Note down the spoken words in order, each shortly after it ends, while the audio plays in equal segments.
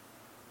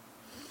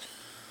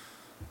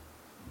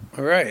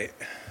All right.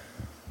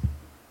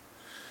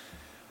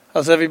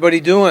 How's everybody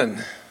doing?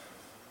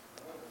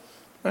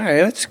 All right,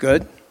 that's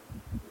good.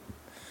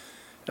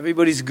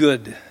 Everybody's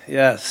good,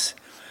 yes.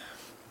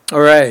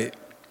 All right.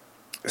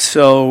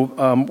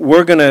 So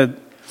we're going to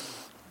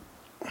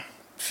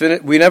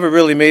finish. We never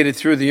really made it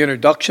through the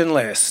introduction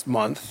last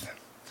month.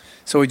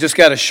 So we just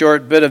got a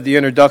short bit of the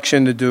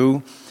introduction to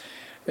do,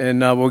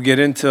 and we'll get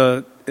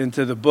into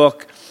the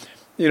book.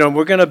 You know,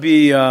 we're going to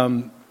be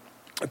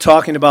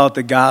talking about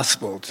the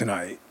gospel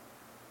tonight.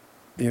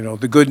 You know,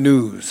 the good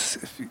news,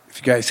 if you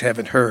guys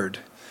haven't heard,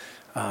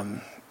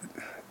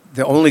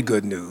 the only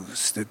good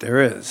news that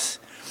there is.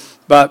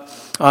 But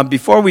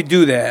before we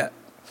do that,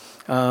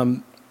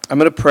 I'm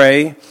going to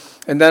pray,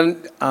 and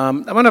then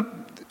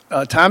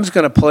Tom's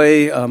going to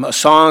play a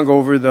song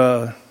over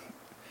the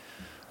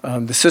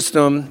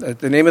system.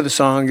 The name of the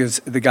song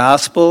is "The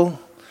Gospel"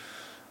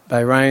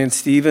 by Ryan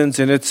Stevens,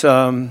 and it's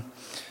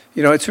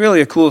it's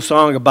really a cool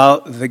song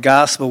about the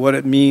gospel, what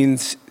it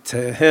means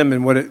to him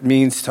and what it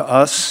means to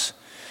us.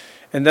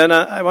 And then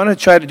I want to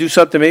try to do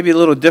something maybe a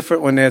little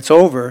different when that's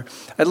over.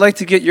 I'd like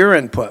to get your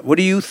input. What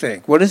do you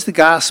think? What does the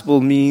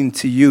gospel mean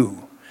to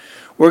you?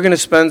 We're going to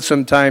spend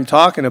some time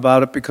talking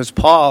about it because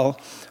Paul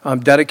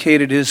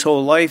dedicated his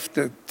whole life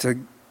to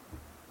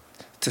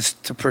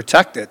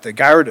protect it, to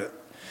guard it,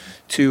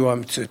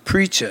 to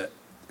preach it,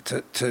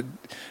 to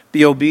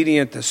be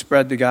obedient, to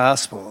spread the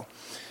gospel.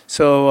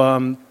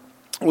 So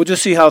we'll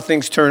just see how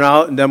things turn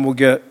out, and then we'll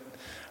get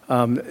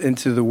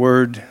into the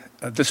word,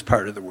 this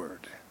part of the word.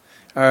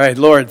 All right,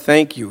 Lord,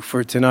 thank you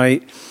for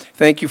tonight.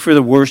 Thank you for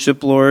the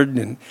worship, Lord.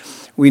 And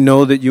we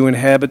know that you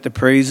inhabit the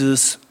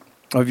praises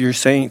of your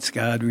saints,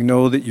 God. We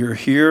know that you're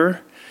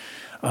here,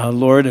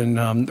 Lord,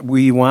 and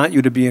we want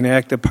you to be an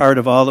active part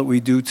of all that we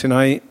do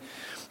tonight.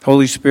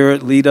 Holy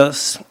Spirit, lead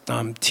us,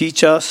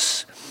 teach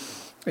us,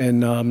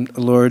 and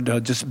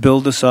Lord, just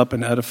build us up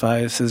and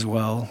edify us as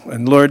well.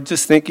 And Lord,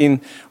 just thinking,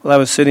 while I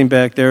was sitting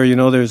back there, you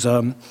know, there's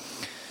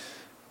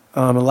a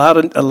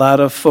lot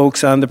of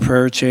folks on the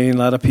prayer chain, a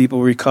lot of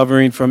people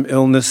recovering from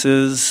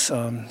illnesses,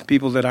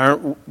 people that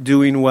aren't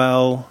doing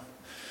well,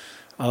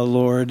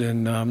 Lord,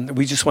 and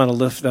we just want to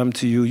lift them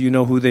to you. You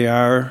know who they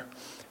are.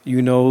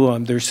 You know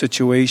their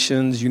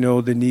situations. You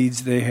know the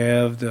needs they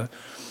have, the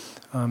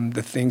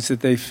things that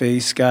they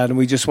face, God, and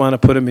we just want to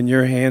put them in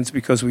your hands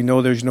because we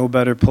know there's no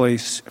better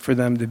place for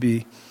them to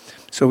be.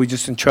 So we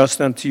just entrust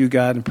them to you,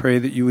 God, and pray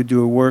that you would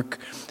do a work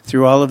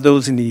through all of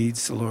those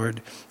needs,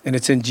 Lord. And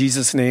it's in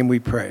Jesus' name we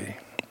pray.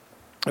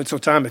 And so,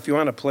 Tom, if you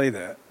want to play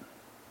that.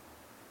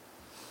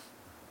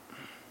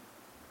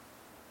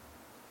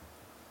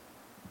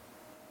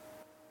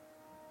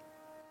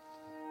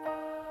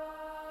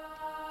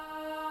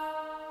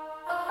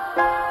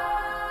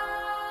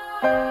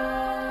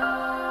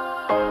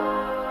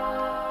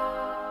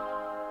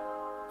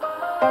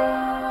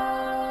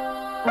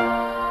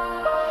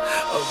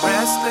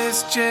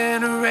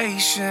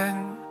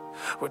 Generation,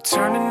 we're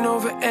turning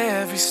over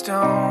every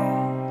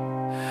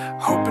stone,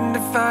 hoping to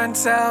find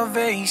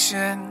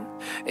salvation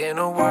in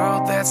a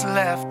world that's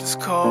left us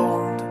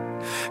cold.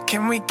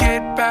 Can we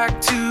get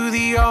back to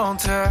the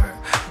altar,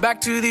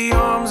 back to the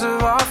arms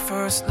of our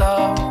first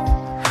love?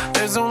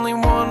 There's only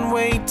one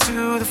way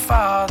to the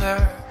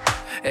Father,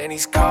 and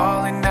he's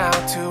calling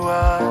out to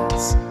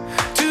us.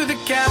 To the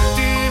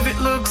captive it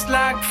looks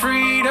like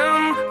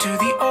freedom, to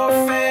the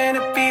orphan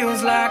it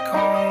feels like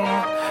home.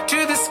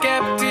 To the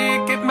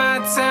skeptic, it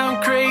might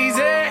sound crazy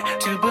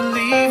to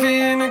believe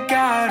in a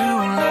God who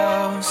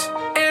loves.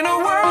 In a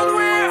world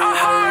where our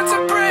hearts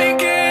are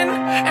breaking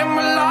and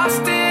we're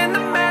lost in the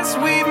mess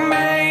we've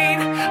made,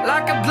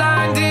 like a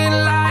blinding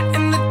light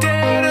in the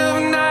dead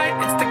of night,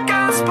 it's the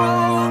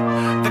gospel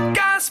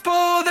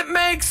that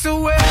makes a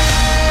way.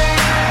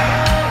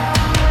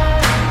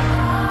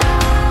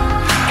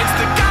 It's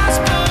the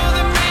gospel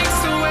that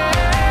makes a way.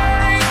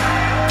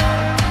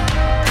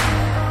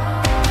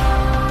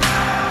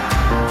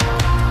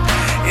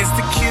 It's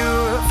the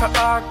cure for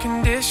our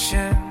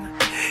condition.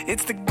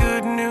 It's the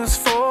good news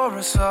for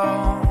us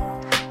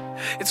all.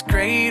 It's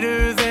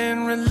greater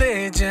than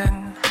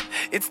religion.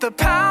 It's the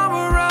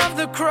power of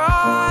the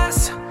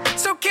cross.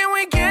 So can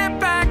we get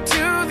back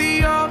to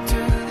the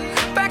altar,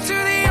 back to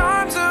the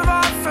arms of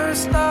our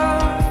first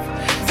love?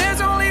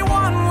 There's only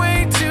one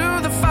way to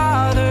the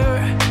Father,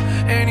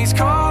 and he's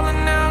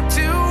calling out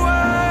to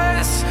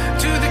us.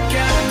 To the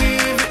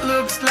captive it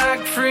looks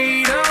like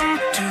freedom,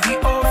 to the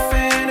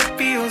orphan it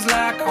feels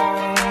like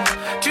home.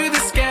 To the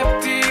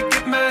skeptic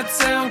it might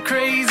sound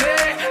crazy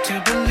to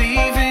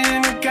believe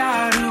in a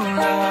God who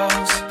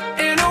loves.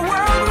 In a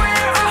world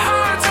where our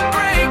hearts are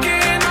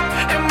breaking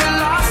and we're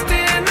lost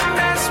in the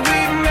mess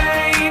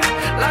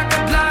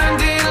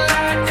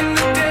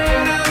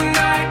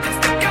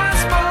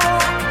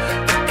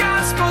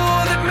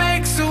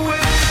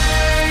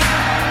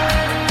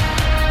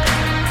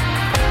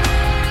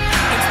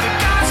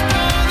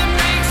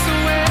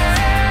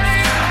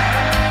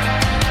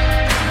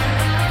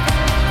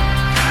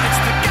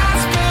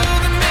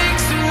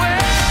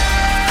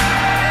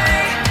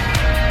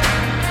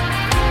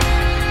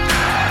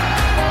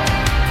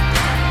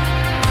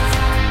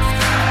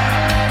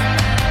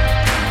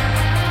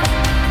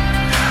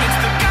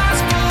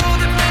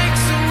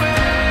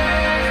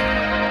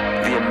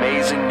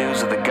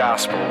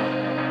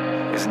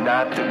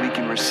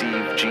can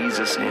receive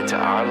Jesus into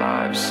our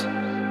lives,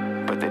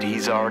 but that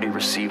he's already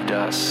received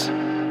us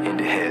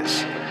into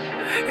his.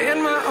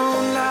 In my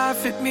own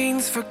life, it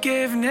means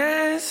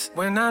forgiveness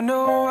when I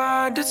know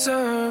I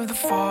deserve the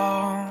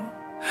fall.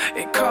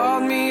 It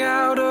called me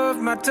out of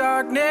my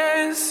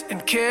darkness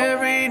and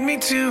carried me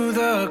to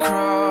the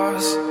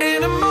cross.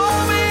 In a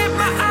moment,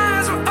 my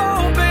eyes were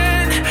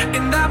open.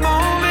 In that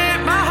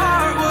moment, my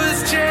heart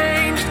was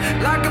changed.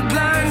 Like a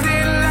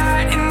blinding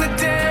light in the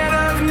dead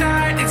of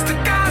night, it's the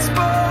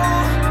gospel.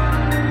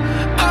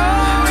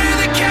 Oh, to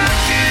the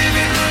captive,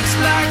 it looks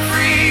like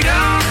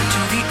freedom. To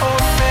the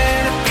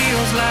orphan, it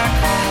feels like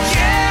home.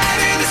 Yeah,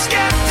 to the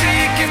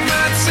skeptic, it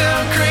might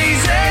sound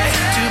crazy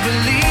to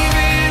believe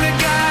in a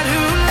God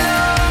who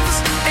loves.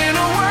 In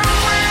a world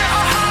where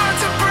our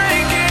hearts are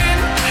breaking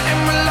and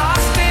we're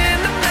lost in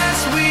the mess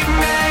we've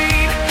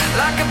made.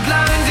 Like a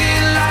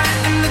blinding light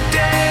in the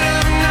dead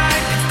of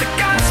night, it's the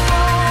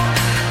gospel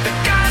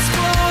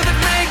that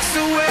makes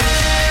a way.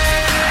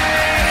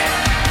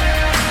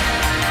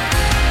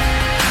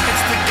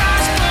 It's the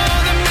gospel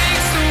that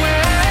makes a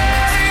way.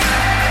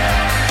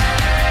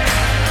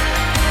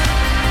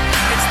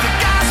 It's the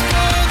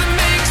gospel that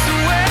makes a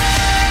way.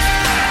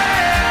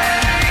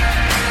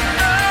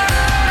 Oh,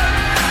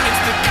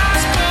 it's the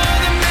gospel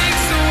that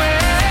makes a way.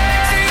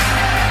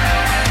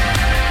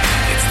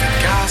 It's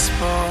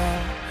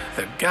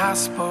the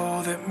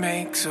gospel that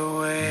makes a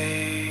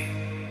way.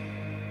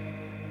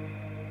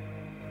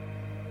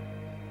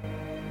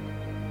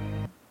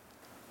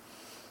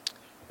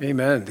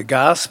 Amen. The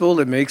gospel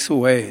that makes a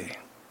way.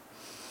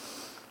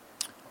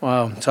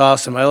 Wow, it's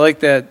awesome. I like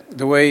that,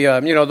 the way,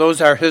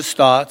 those are his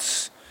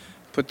thoughts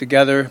put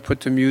together, put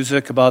to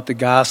music about the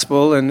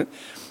gospel. And,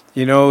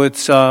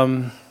 it's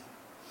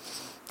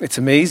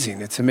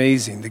amazing. It's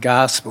amazing, the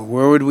gospel.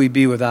 Where would we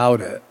be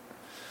without it?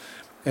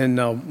 And,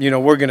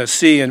 we're going to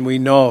see and we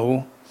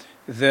know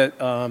that,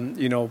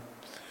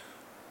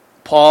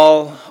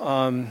 Paul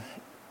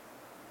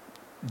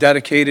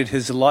dedicated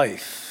his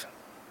life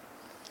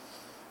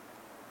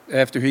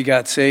after he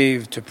got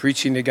saved to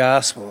preaching the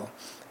gospel,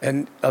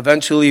 and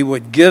eventually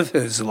would give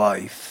his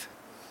life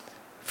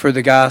for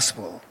the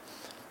gospel.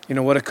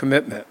 What a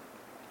commitment.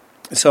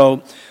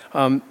 So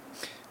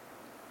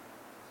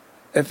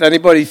if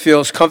anybody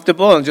feels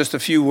comfortable, in just a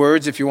few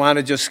words, if you want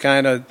to just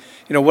kind of,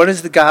 what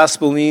does the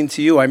gospel mean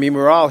to you? I mean,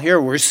 we're all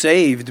here. We're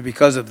saved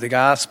because of the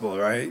gospel,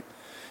 right?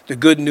 The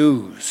good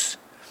news.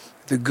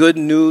 The good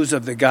news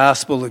of the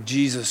gospel of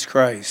Jesus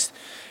Christ.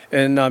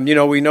 And,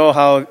 we know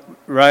how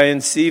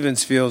Ryan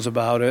Stevens feels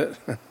about it.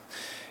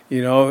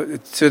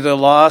 To the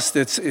lost,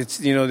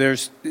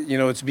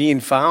 it's being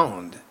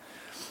found.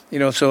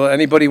 So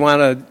anybody want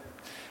to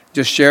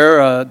just share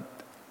a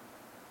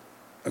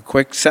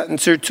quick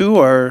sentence or two,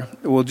 or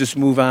we'll just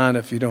move on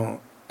if you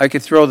don't. I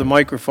could throw the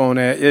microphone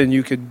at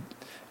you and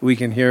we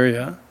can hear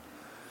you.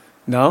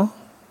 No?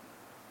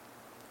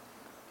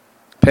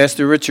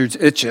 Pastor Richard's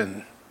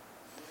itching.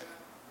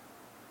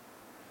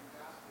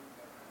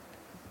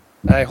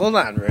 All right, hold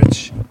on,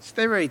 Rich.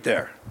 Stay right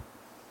there.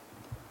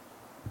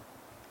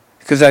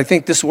 Because I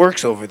think this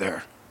works over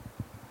there.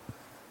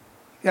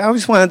 Yeah, I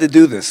always wanted to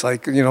do this,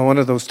 like, one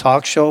of those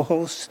talk show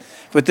hosts.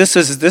 But this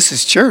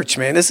is church,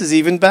 man. This is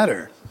even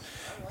better.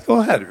 Go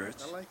ahead, Rich.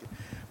 I like it.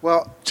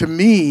 Well, to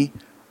me,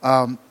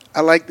 I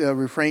like the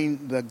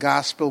refrain, the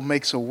gospel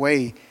makes a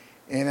way.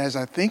 And as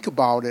I think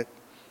about it,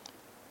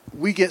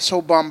 we get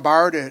so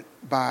bombarded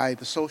by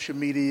the social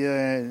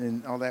media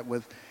and all that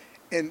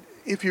and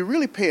if you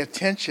really pay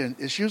attention,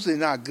 it's usually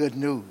not good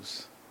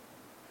news.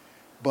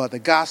 But the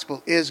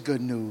gospel is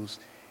good news.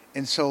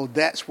 And so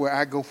that's where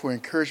I go for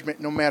encouragement.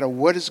 No matter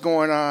what is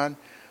going on,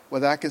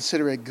 whether I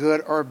consider it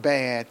good or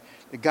bad,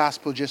 the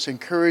gospel just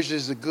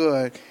encourages the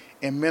good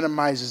and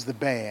minimizes the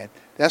bad.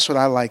 That's what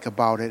I like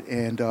about it.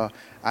 And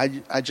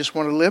I just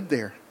want to live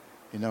there,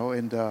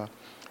 And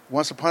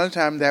once upon a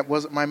time, that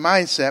wasn't my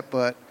mindset,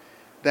 but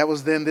that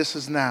was then, this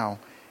is now.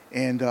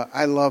 And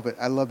I love it.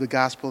 I love the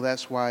gospel.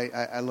 That's why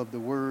I love the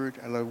word.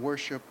 I love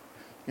worship,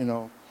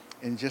 and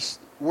just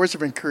words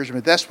of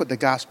encouragement. That's what the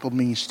gospel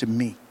means to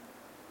me.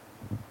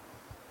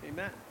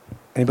 Amen.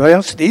 Anybody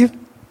else? Steve?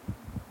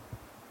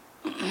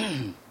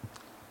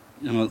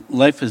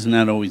 Life is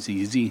not always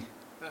easy,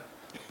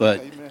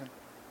 but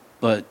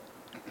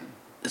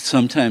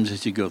sometimes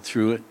as you go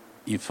through it,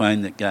 you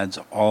find that God's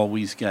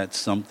always got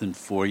something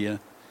for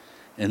you,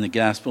 and the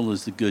gospel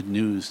is the good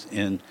news,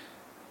 and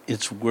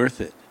it's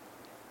worth it.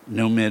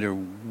 No matter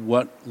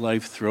what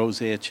life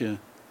throws at you,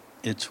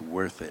 it's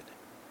worth it.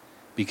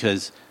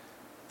 Because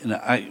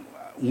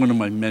one of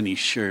my many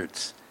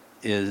shirts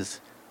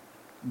is,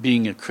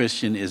 being a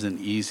Christian isn't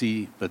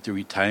easy, but the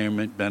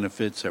retirement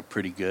benefits are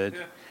pretty good.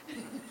 Yeah.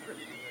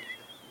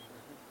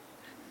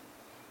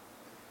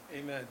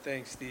 Amen.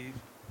 Thanks, Steve.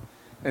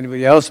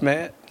 Anybody else,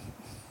 Matt?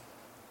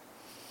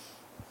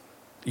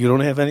 You don't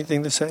have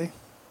anything to say?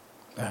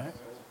 All right.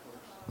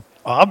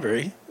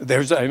 Aubrey,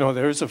 there's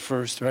a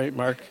first, right,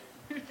 Mark?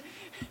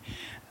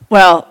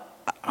 Well,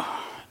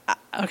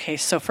 okay,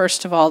 so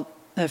first of all,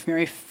 the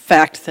very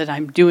fact that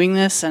I'm doing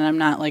this and I'm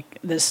not like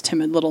this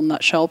timid little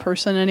nutshell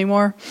person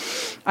anymore,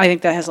 I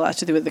think that has a lot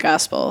to do with the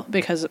gospel,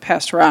 because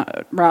Pastor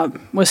Rob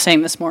was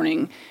saying this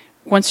morning,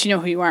 once you know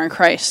who you are in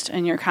Christ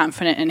and you're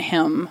confident in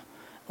him,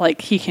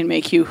 like he can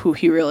make you who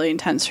he really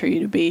intends for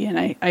you to be.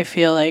 And I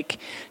feel like,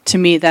 to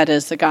me, that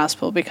is the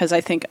gospel, because I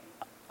think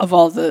of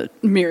all the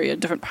myriad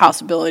different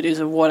possibilities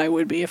of what I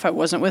would be if I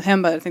wasn't with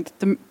him, but I think that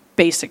the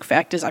basic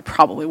fact is I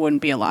probably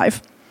wouldn't be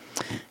alive,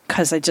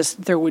 because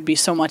there would be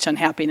so much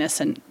unhappiness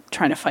and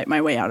trying to fight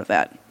my way out of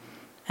that.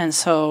 And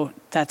so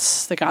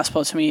that's the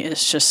gospel to me,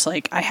 is just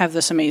like, I have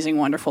this amazing,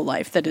 wonderful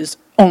life that is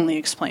only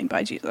explained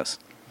by Jesus.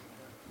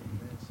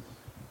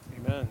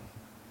 Amen.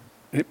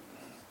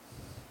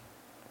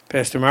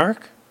 Pastor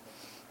Mark?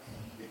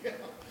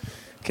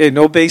 Okay,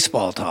 no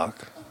baseball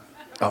talk.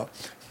 Oh.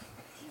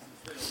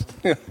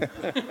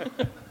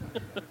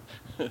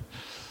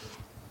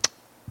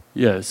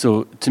 Yeah,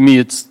 so to me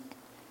it's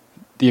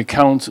the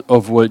account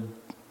of what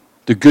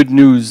the good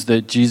news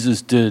that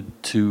Jesus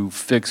did to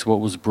fix what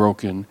was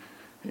broken,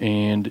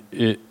 and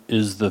it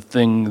is the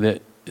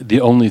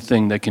only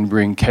thing that can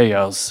bring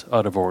chaos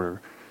out of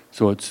order.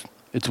 So it's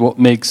what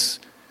makes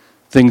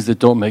things that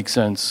don't make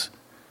sense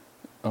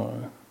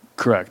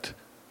correct.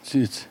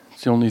 It's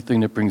the only thing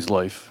that brings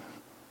life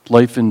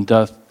and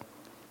death,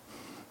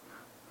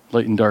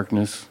 light and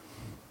darkness,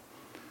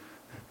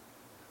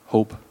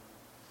 hope.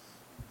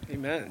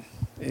 Amen.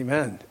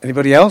 Amen.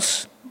 Anybody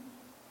else?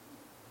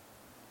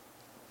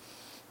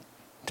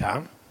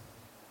 Tom?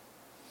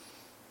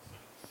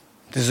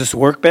 Does this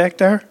work back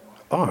there?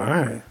 All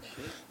right.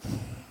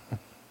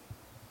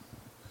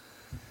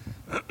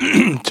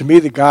 To me,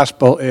 the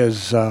gospel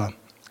is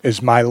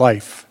my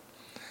life,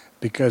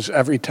 because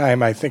every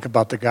time I think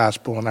about the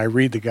gospel and I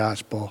read the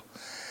gospel,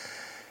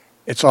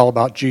 it's all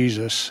about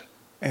Jesus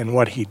and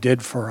what he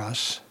did for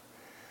us.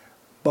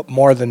 But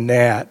more than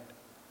that,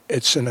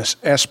 it's an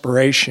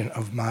aspiration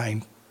of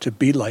mine to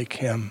be like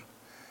him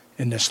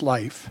in this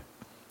life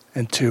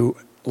and to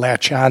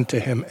latch on to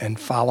him and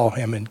follow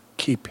him and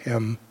keep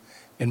him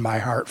in my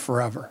heart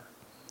forever.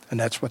 And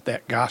that's what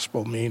that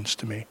gospel means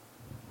to me.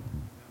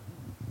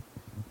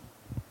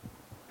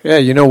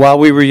 Yeah, while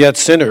we were yet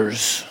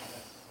sinners,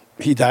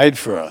 he died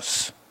for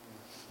us,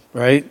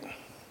 right?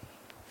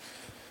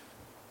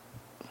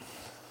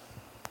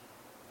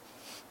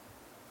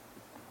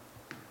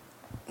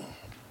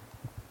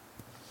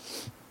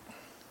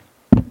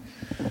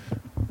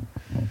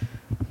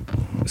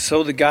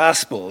 So the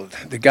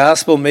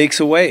gospel makes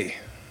a way.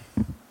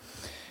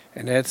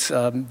 And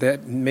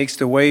that makes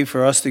the way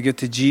for us to get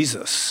to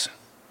Jesus,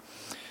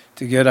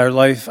 to get our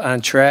life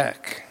on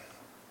track.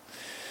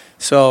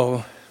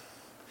 So,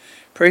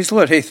 praise the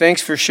Lord. Hey,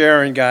 thanks for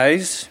sharing,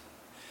 guys.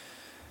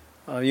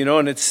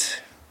 And it's,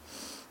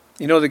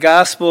 the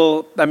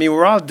gospel,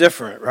 we're all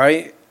different,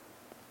 right?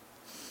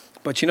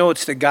 But,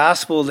 it's the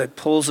gospel that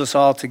pulls us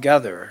all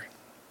together.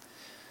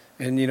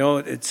 And,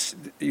 it's,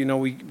 we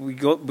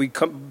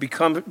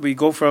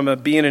go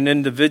from being an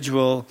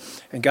individual,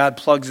 and God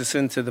plugs us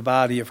into the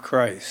body of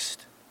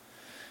Christ.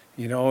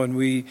 And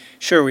we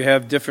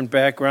have different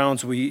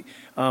backgrounds. We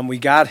all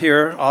got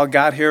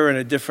here in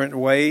a different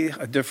way,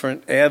 a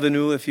different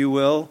avenue, if you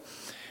will.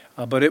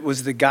 But it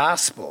was the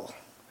gospel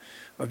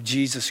of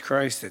Jesus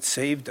Christ that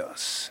saved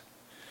us.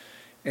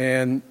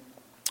 And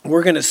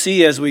we're going to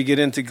see as we get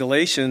into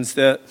Galatians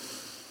that,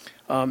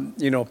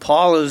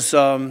 Paul is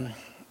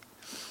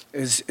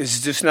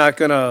just not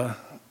going to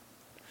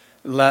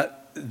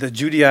let the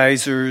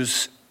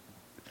Judaizers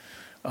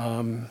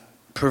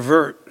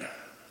pervert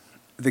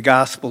the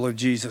gospel of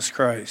Jesus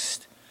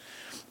Christ.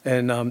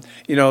 And,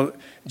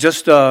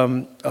 just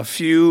a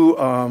few,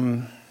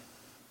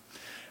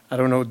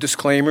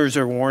 disclaimers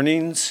or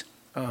warnings.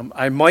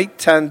 I might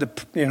tend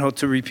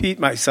to repeat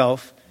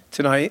myself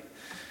tonight.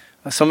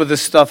 Some of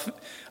this stuff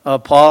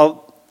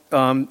Paul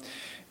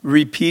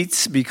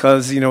repeats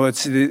because,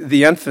 it's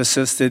the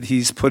emphasis that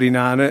he's putting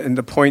on it and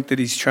the point that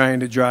he's trying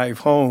to drive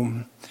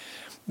home.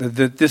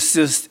 That this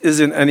just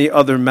isn't any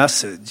other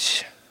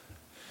message.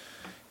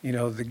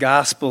 The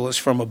gospel is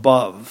from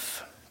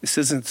above. This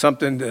isn't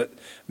something that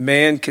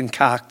man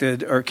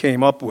concocted or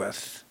came up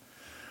with.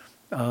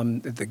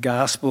 The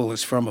gospel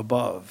is from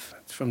above.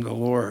 It's from the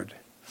Lord.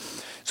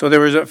 So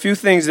there was a few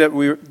things that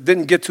we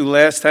didn't get to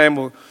last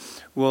time.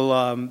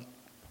 We'll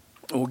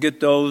get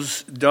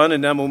those done,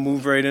 and then we'll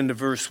move right into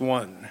verse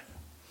 1.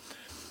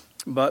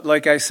 But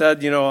like I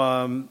said,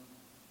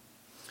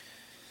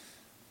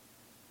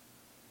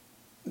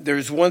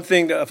 there's one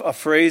thing, a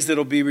phrase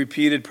that'll be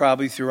repeated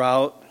probably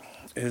throughout,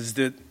 is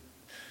that,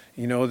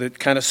 that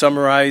kind of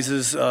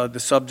summarizes the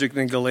subject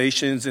in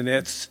Galatians, and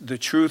that's the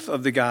truth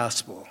of the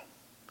gospel.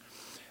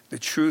 The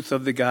truth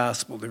of the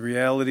gospel, the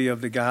reality of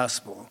the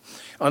gospel.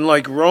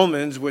 Unlike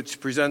Romans, which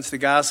presents the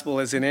gospel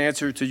as an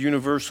answer to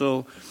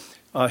universal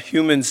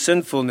human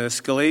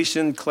sinfulness,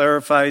 Galatians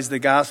clarifies the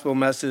gospel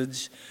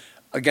message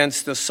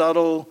against the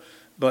subtle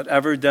but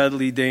ever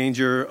deadly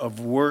danger of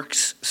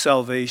works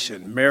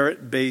salvation,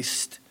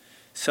 merit-based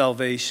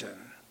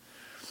salvation.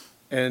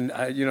 And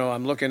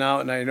I'm looking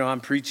out, and I know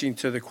I'm preaching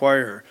to the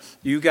choir.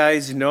 You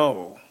guys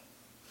know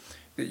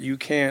that you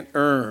can't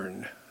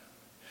earn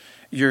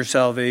your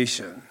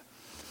salvation.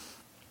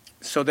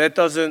 So that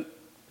doesn't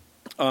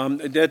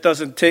get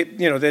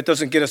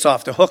us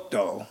off the hook,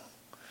 though,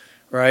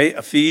 right?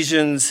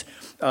 Ephesians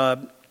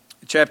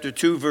chapter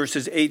 2,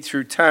 verses 8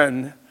 through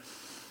 10.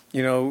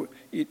 We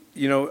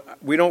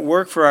don't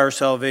work for our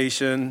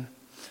salvation,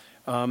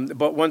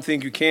 but one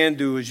thing you can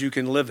do is you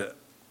can live it.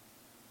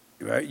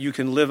 Right? You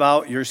can live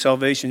out your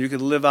salvation. You can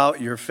live out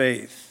your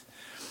faith.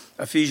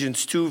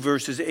 Ephesians 2,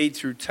 verses 8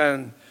 through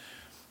 10,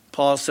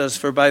 Paul says,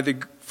 For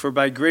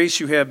by grace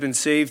you have been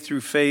saved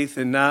through faith,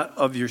 and not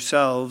of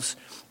yourselves.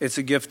 It's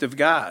a gift of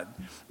God,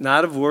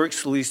 not of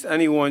works, lest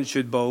anyone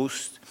should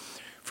boast.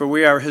 For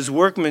we are his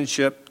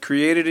workmanship,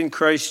 created in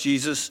Christ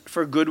Jesus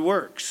for good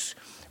works,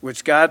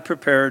 which God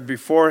prepared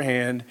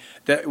beforehand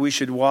that we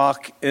should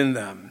walk in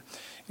them.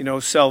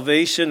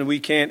 Salvation, we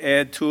can't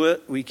add to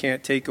it. We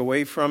can't take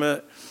away from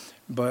it.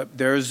 But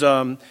there's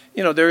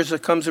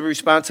comes a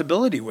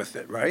responsibility with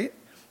it, right?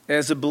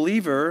 As a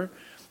believer,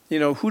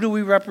 who do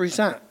we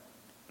represent?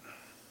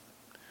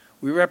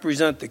 We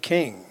represent the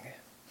King,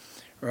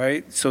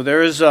 right? So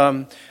there's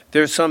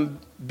some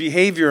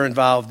behavior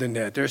involved in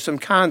that. There's some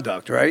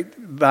conduct, right?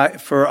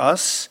 For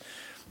us,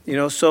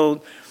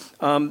 so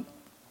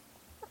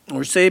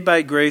we're saved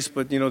by grace,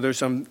 but there's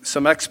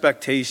some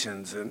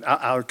expectations, and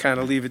I'll kind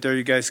of leave it there.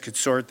 You guys could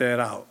sort that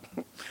out.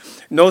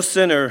 No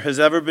sinner has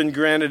ever been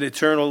granted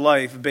eternal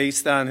life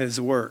based on his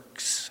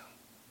works.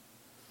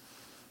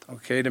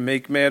 Okay, to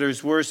make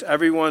matters worse,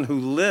 everyone who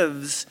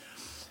lives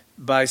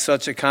by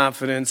such a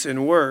confidence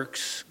in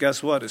works,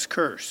 guess what, is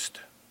cursed.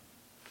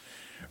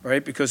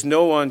 Right? Because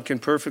no one can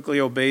perfectly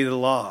obey the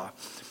law.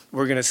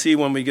 We're going to see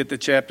when we get to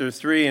chapter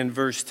 3 and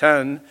verse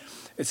 10,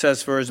 it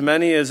says, For as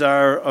many as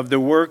are of the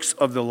works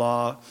of the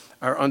law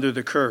are under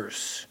the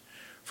curse.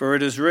 For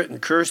it is written,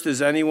 Cursed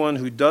is anyone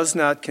who does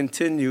not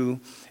continue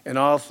in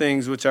all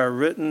things which are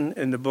written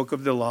in the book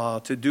of the law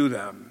to do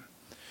them.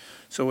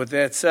 So with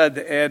that said,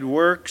 to add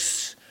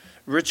works,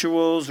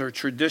 rituals, or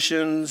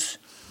traditions,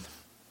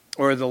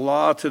 or the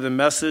law to the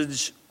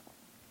message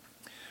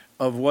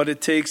of what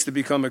it takes to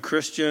become a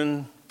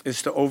Christian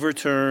is to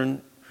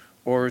overturn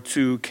or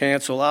to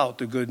cancel out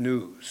the good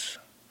news.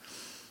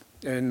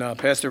 And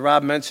Pastor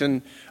Rob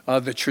mentioned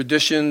the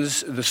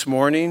traditions this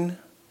morning.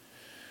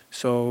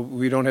 So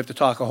we don't have to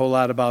talk a whole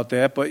lot about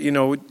that. But,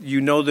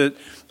 that,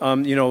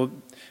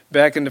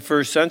 back in the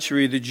first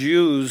century, the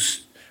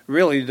Jews,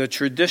 really, the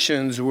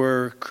traditions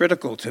were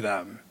critical to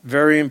them,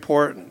 very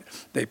important.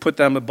 They put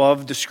them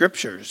above the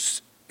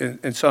scriptures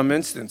in some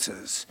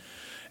instances.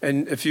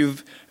 And if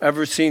you've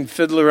ever seen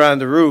Fiddler on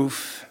the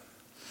Roof,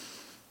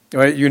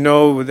 right,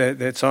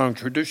 that song,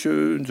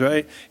 Traditions,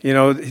 right?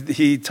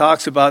 He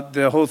talks about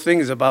the whole thing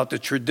is about the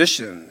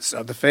traditions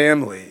of the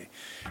family,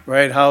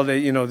 right? How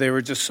they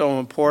were just so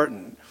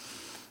important.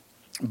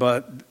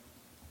 But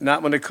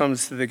not when it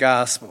comes to the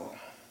gospel.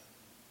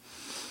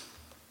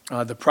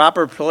 The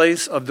proper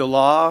place of the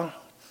law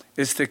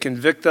is to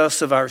convict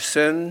us of our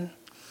sin,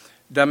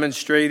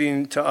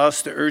 demonstrating to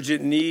us the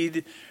urgent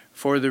need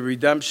for the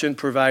redemption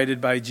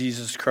provided by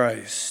Jesus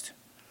Christ.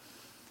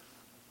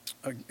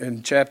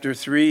 In chapter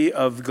 3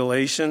 of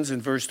Galatians,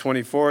 in verse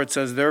 24, it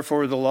says,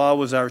 Therefore the law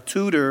was our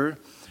tutor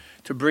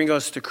to bring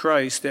us to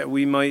Christ, that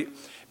we might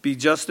be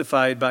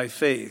justified by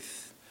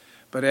faith.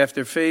 But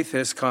after faith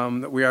has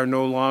come, that we are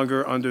no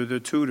longer under the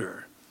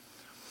tutor.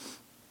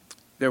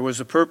 There was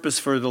a purpose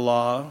for the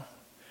law.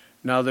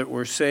 Now that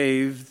we're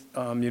saved,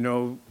 we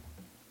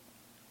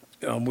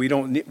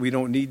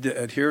don't need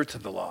to adhere to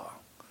the law.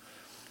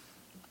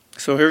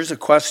 So here's a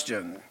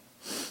question.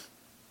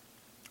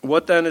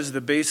 What then is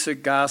the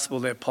basic gospel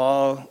that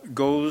Paul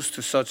goes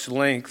to such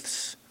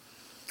lengths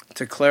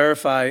to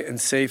clarify and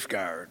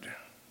safeguard?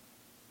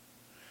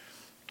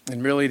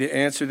 And really to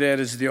answer that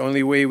is the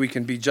only way we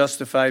can be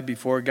justified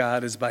before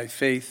God is by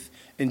faith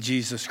in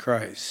Jesus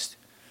Christ.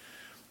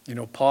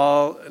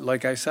 Paul,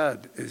 like I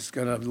said, is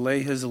going to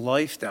lay his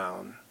life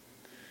down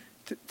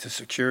to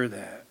secure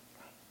that.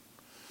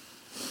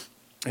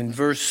 In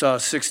verse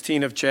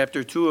 16 of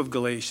chapter 2 of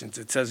Galatians,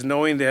 it says,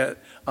 Knowing that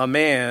a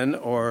man,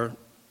 or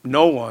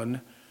no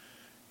one,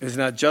 is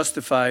not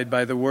justified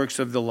by the works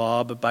of the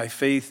law, but by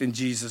faith in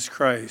Jesus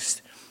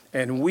Christ.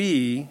 And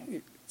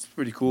we, it's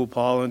pretty cool,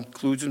 Paul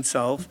includes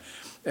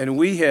himself, and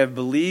we have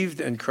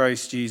believed in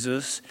Christ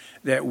Jesus,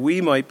 that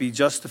we might be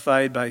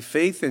justified by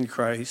faith in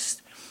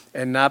Christ,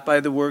 and not by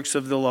the works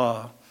of the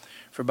law.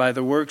 For by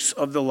the works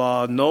of the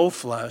law, no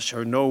flesh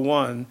or no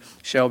one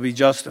shall be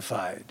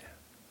justified.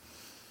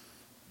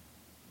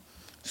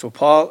 So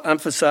Paul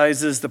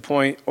emphasizes the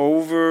point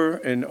over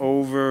and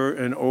over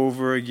and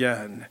over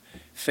again.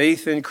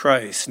 Faith in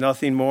Christ,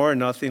 nothing more,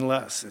 nothing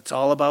less. It's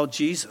all about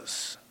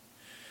Jesus.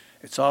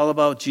 It's all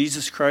about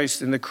Jesus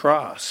Christ and the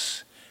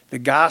cross, the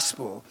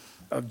gospel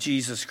of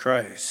Jesus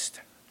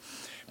Christ.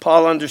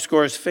 Paul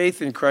underscores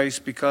faith in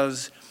Christ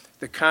because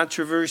the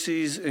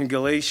controversies in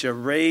Galatia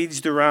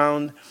raged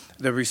around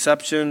the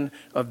reception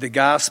of the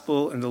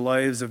gospel in the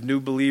lives of new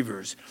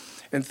believers.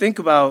 and think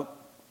about,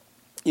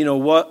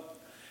 what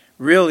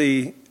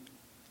really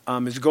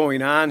is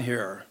going on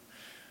here.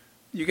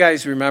 You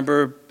guys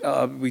remember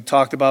we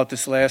talked about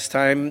this last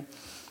time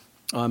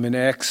in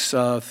Acts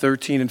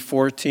 13 and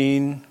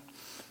 14,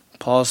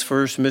 Paul's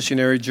first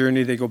missionary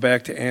journey. They go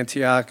back to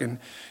Antioch, and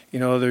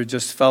they're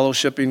just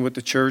fellowshipping with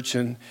the church,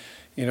 and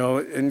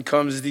in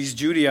comes these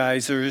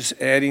Judaizers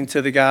adding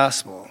to the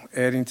gospel.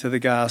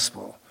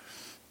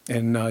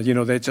 And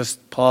that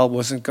just Paul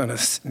wasn't going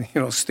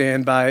to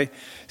stand by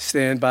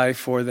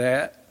for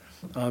that.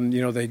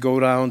 They go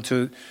down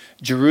to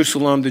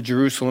Jerusalem. The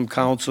Jerusalem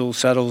Council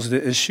settles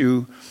the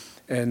issue,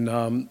 and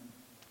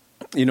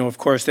of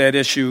course that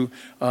issue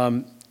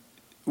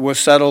was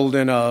settled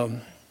in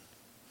a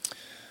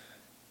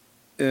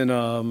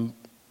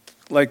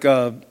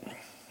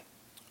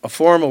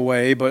formal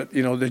way, but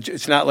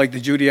it's not like the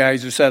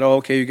Judaizers said, "Oh,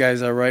 okay, you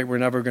guys are right. We're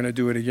never going to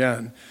do it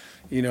again."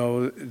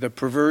 The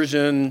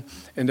perversion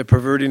and the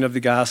perverting of the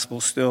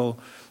gospel still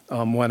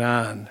went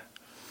on.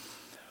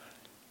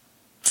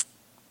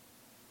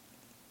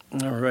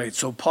 All right,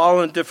 so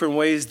Paul in different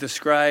ways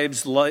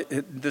describes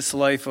this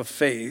life of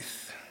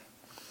faith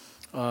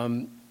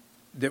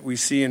that we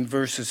see in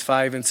verses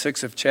 5 and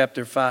 6 of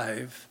chapter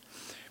 5.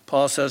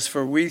 Paul says,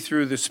 "For we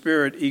through the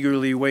Spirit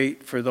eagerly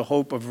wait for the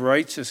hope of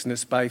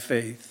righteousness by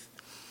faith.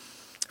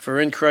 For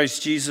in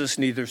Christ Jesus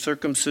neither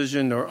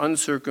circumcision nor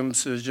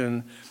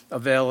uncircumcision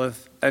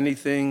availeth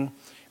anything,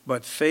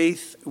 but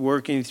faith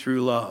working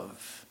through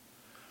love."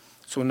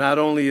 So not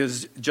only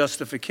is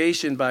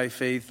justification by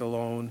faith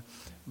alone,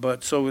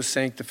 but so is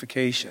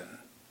sanctification.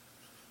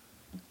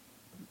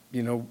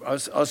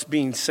 Us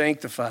being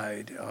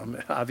sanctified,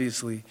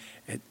 obviously,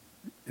 it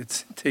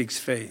takes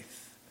faith.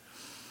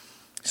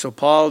 So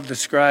Paul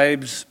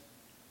describes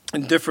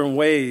in different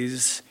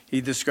ways,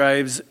 he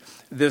describes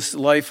this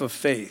life of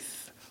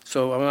faith.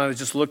 So I want to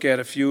just look at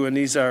a few, and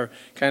these are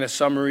kind of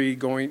summary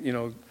going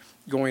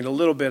a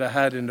little bit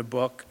ahead in the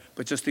book,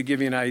 but just to give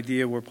you an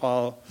idea where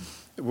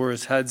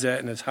his head's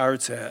at and his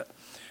heart's at.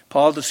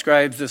 Paul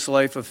describes this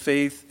life of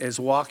faith as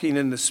walking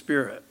in the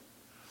Spirit.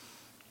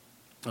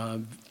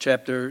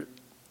 Chapter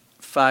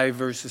 5,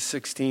 verses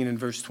 16 and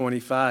verse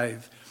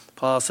 25.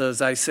 Paul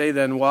says, "I say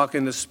then, walk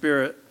in the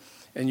Spirit,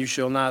 and you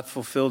shall not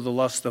fulfill the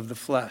lust of the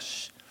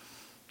flesh.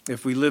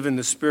 If we live in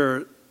the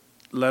Spirit,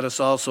 let us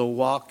also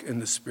walk in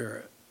the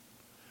Spirit."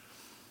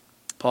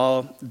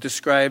 Paul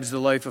describes the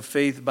life of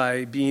faith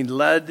by being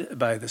led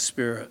by the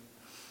Spirit.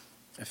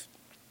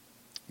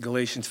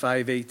 Galatians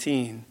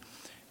 5:18.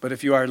 "But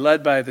if you are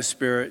led by the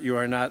Spirit, you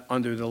are not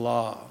under the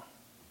law."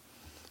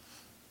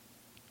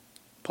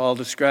 Paul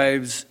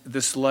describes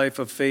this life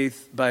of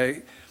faith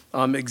by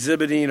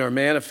exhibiting or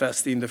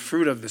manifesting the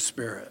fruit of the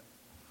Spirit.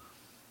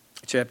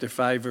 Chapter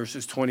 5,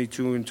 verses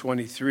 22 and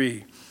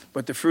 23.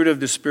 "But the fruit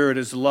of the Spirit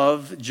is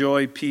love,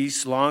 joy,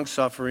 peace,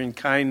 long-suffering,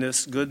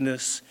 kindness,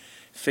 goodness,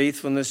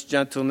 faithfulness,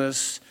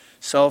 gentleness,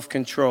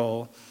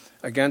 self-control.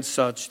 Against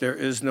such there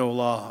is no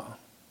law."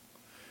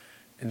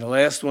 And the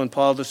last one,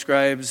 Paul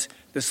describes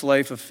this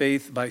life of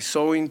faith by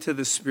sowing to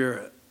the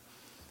Spirit.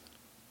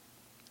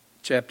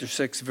 Chapter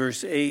 6,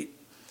 verse 8.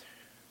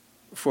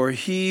 "For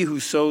he who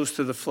sows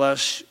to the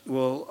flesh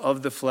will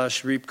of the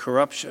flesh reap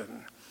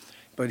corruption.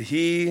 But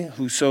he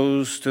who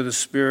sows to the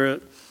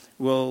Spirit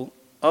will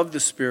of the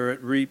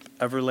Spirit reap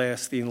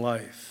everlasting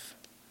life."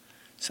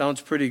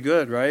 Sounds pretty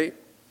good, right?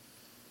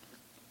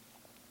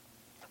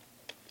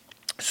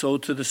 Sow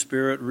to the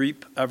Spirit,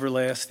 reap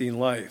everlasting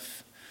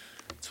life.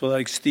 It's what,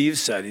 like Steve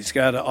said, he's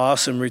got an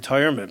awesome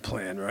retirement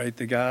plan, right?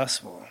 The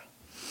gospel.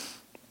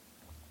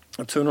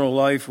 Eternal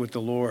life with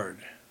the Lord.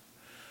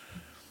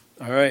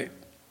 All right.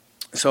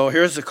 So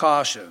here's the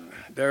caution.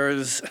 There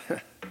is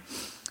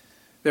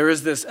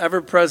this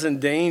ever-present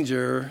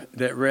danger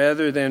that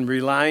rather than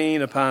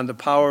relying upon the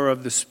power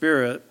of the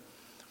Spirit,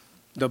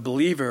 the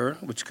believer,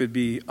 which could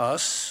be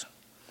us,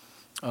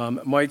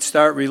 might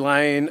start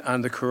relying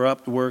on the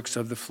corrupt works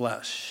of the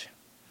flesh.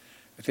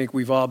 I think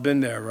we've all been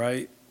there,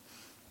 right?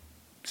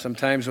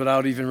 Sometimes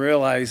without even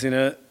realizing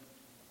it,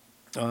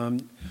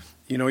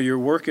 you're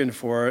working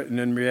for it, and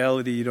in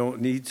reality, you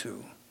don't need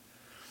to.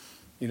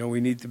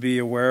 We need to be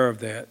aware of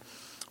that.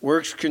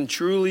 Works can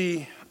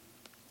be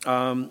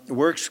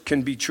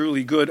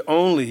truly good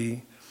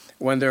only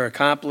when they're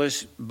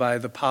accomplished by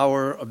the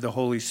power of the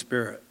Holy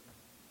Spirit.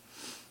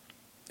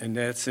 And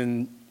that's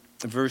in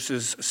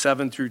verses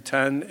 7 through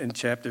 10 in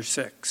chapter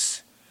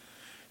 6.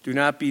 "Do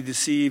not be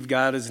deceived,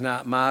 God is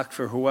not mocked,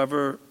 for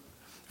whatever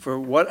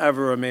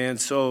a man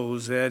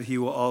sows, that he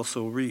will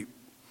also reap.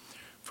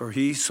 For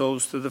he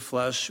sows to the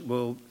flesh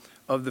will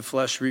of the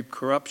flesh reap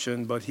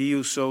corruption, but he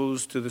who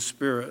sows to the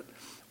Spirit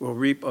will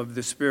reap of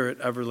the Spirit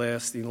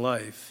everlasting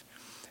life.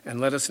 And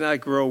let us not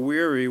grow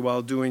weary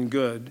while doing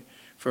good,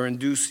 for in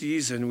due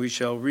season we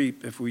shall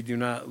reap if we do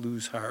not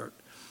lose heart.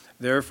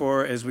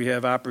 Therefore, as we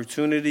have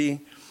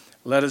opportunity,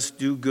 let us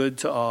do good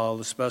to all,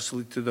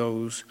 especially to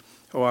those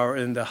who are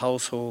in the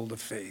household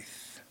of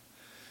faith."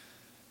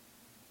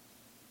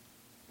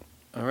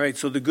 All right,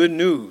 so the good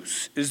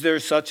news. Is there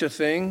such a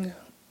thing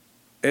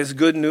as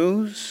good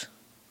news?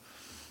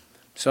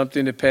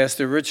 something that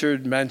Pastor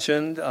Richard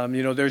mentioned.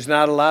 There's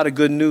not a lot of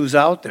good news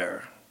out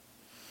there.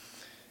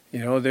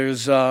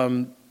 There's,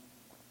 every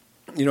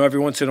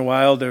once in a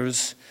while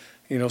there's,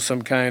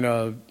 some kind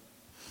of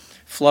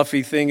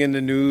fluffy thing in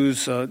the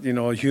news, a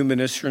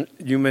human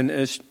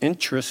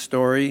interest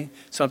story,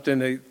 something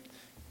that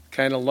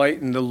kind of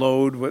lighten the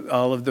load with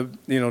all of the,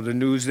 the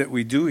news that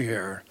we do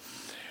here.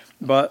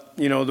 But,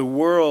 the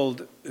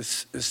world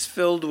is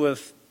filled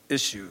with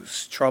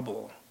issues,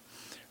 trouble,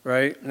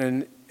 right?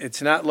 And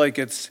it's not like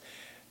it's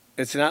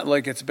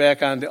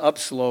back on the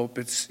upslope.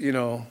 It's,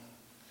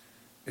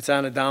 it's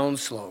on a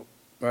downslope,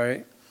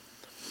 right?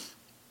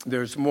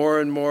 There's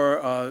more and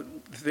more,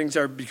 things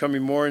are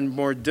becoming more and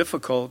more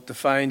difficult to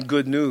find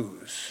good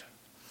news.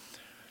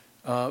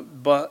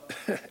 But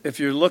if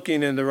you're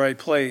looking in the right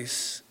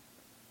place,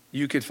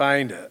 you could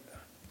find it.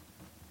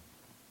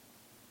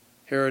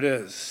 Here it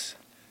is,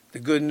 the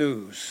good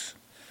news.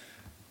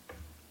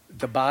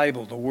 The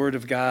Bible, the Word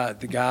of God,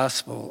 the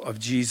gospel of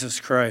Jesus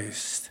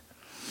Christ.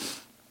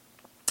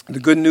 The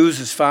good news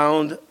is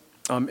found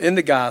in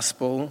the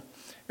gospel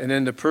and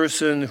in the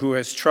person who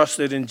has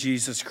trusted in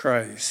Jesus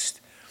Christ.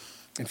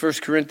 In 1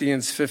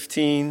 Corinthians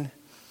 15,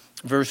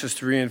 verses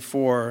 3 and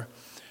 4,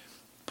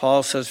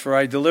 Paul says, "For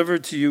I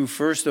delivered to you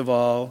first of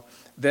all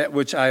that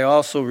which I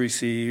also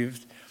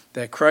received,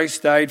 that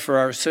Christ died for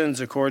our sins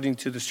according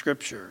to the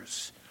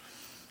Scriptures,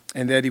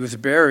 and that he was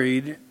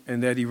buried,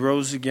 and that he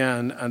rose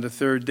again on the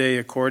third day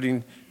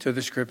according to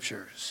the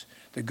Scriptures."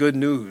 The good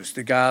news,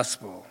 the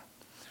gospel.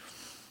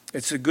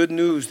 It's the good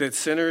news that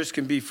sinners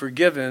can be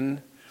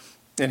forgiven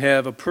and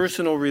have a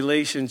personal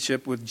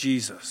relationship with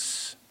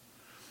Jesus.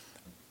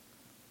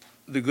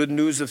 The good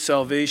news of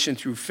salvation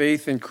through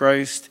faith in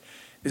Christ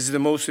is the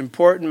most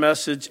important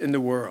message in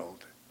the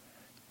world.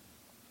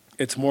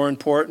 It's more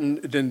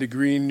important than the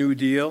Green New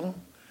Deal.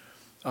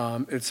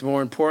 It's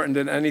more important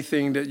than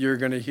anything that you're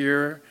going to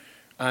hear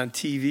on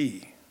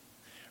TV,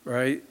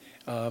 right?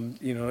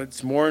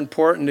 It's more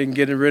important than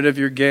getting rid of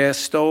your gas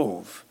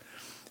stove.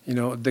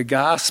 The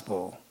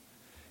gospel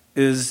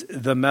is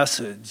the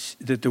message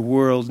that the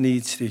world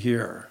needs to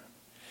hear.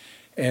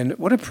 And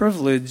what a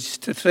privilege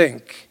to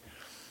think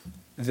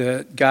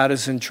that God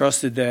has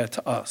entrusted that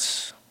to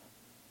us.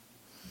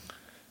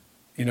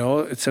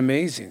 It's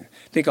amazing.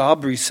 I think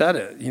Aubrey said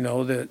it,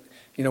 that,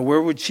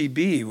 where would she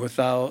be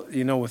without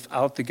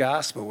the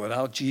gospel,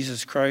 without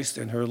Jesus Christ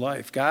in her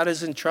life? God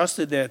has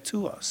entrusted that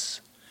to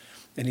us,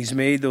 and he's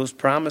made those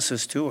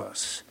promises to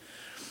us.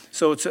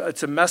 So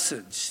it's a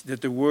message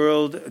that the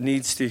world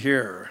needs to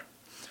hear.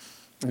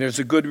 And there's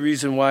a good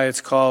reason why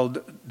it's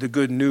called the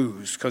good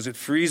news, because it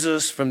frees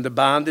us from the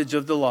bondage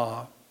of the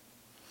law.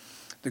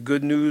 The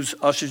good news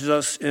ushers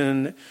us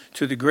in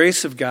to the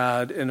grace of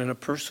God and in a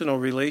personal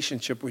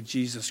relationship with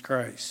Jesus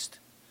Christ.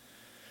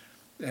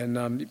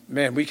 And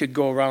we could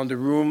go around the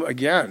room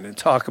again and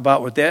talk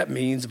about what that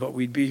means, but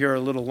we'd be here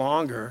a little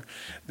longer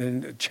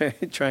than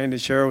trying to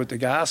share what the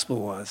gospel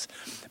was.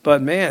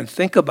 But man,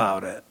 think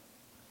about it.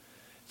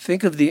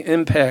 Think of the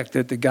impact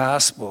that the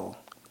gospel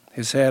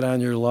has had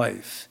on your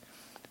life.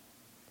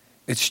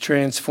 It's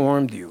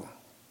transformed you.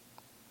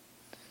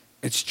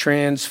 It's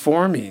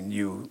transforming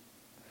you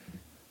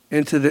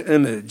into the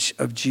image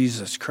of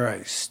Jesus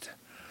Christ.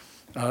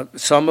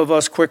 Some of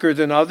us quicker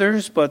than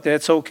others, but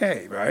that's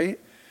okay, right?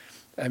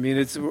 I mean,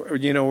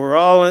 we're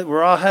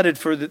all headed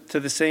to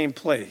the same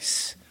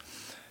place.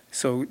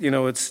 So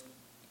it's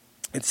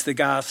the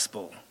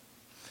gospel.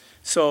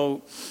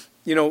 So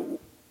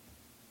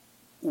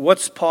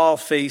what's Paul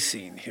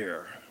facing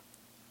here?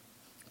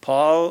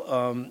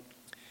 Paul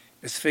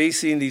is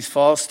facing these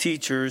false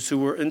teachers who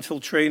were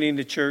infiltrating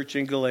the church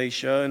in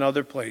Galatia and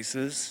other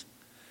places.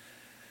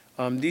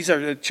 These are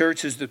the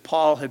churches that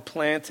Paul had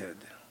planted.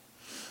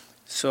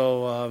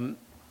 So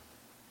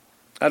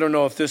I don't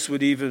know if this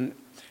would even...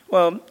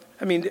 Well,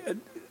 I mean,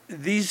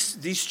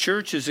 these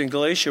churches in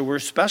Galatia were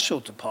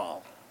special to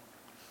Paul.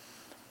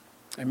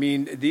 I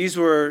mean, these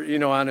were,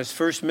 on his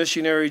first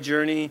missionary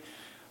journey.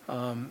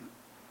 I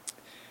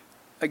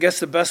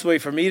guess the best way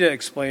for me to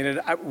explain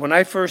it, when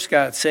I first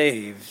got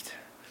saved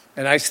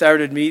and I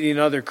started meeting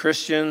other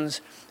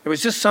Christians, there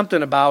was just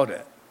something about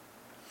it.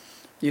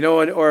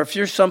 Or if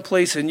you're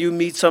someplace and you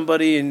meet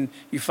somebody and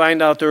you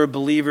find out they're a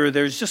believer,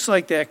 there's just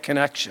like that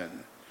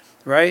connection,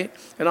 right?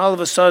 And all of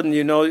a sudden,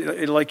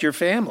 like your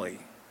family.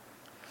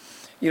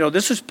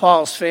 This is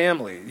Paul's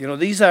family.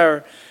 These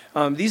are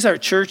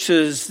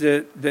churches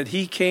that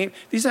he came.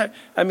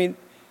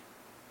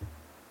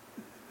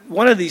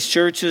 One of these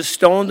churches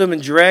stoned them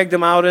and dragged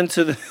them out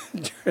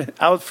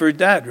out for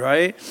dead,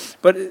 right?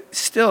 But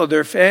still,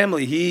 their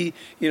family. He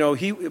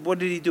what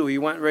did he do? He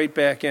went right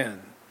back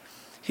in.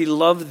 He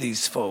loved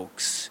these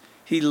folks.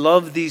 He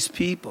loved these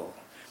people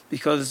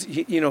because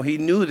he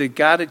knew that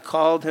God had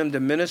called him to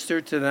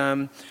minister to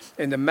them,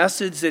 and the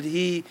message that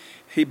he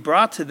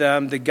brought to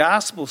them, the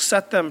gospel,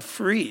 set them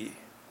free.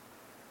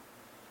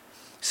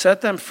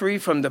 Set them free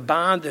from the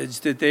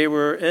bondage that they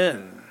were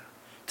in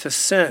to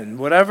sin,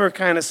 whatever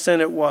kind of sin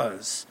it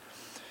was.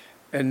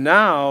 And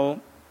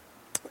now,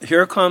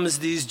 here comes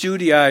these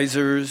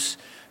Judaizers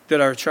that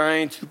are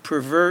trying to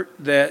pervert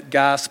that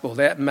gospel,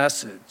 that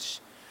message.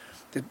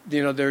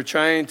 They're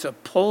trying to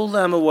pull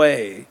them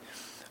away,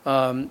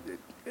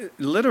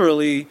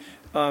 literally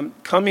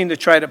coming to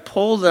try to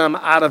pull them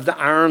out of the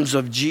arms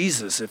of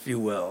Jesus, if you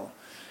will.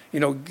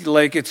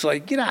 It's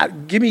like, get out,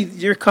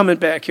 you're coming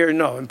back here.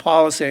 No. And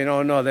Paul is saying,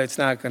 oh, no, that's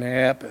not going to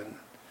happen.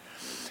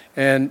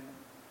 And,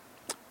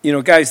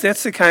 guys,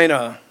 that's the kind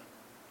of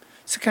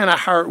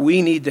heart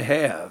we need to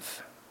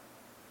have.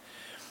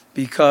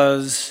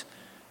 Because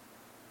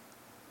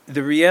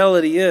the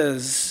reality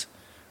is,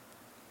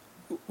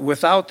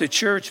 without the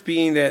church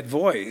being that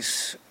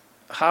voice,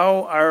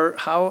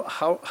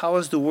 how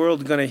is the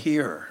world going to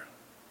hear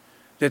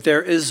that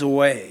there is a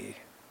way?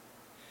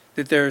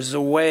 That there's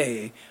a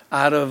way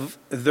out of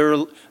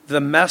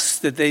the mess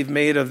that they've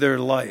made of their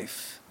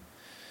life,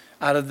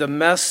 out of the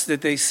mess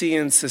that they see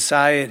in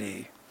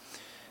society.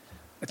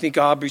 I think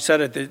Aubrey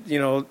said it,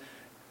 that,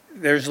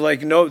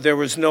 there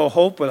was no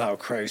hope without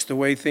Christ, the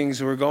way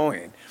things were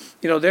going.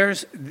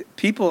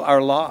 People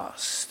are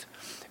lost.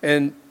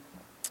 And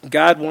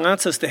God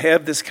wants us to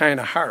have this kind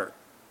of heart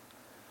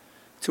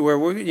to where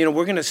we're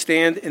going to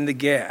stand in the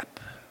gap.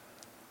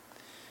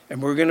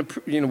 And we're going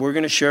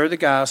to share the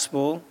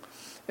gospel,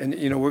 and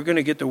we're going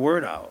to get the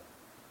word out,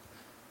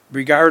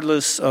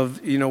 regardless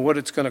of what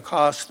it's going to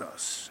cost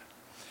us.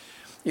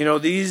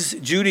 These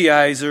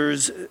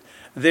Judaizers,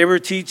 they were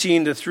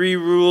teaching the 3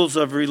 rules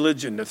of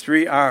religion, the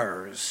 3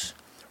 R's: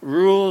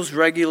 rules,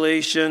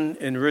 regulation,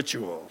 and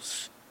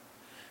rituals.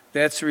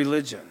 That's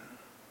religion.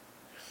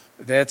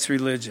 That's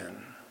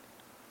religion.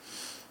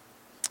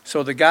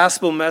 So the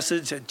gospel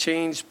message had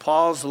changed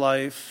Paul's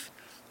life,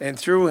 and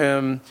through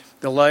him,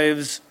 the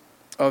lives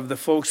of the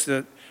folks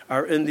that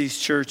are in these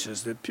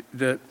churches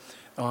that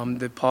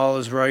Paul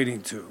is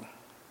writing to.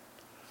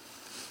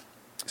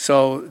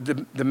 So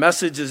the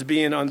message is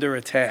being under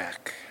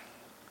attack.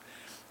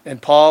 And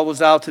Paul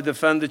was out to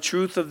defend the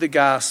truth of the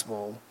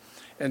gospel,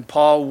 and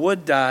Paul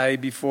would die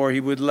before he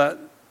would let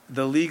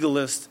the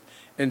legalist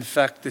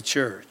infect the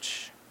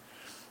church.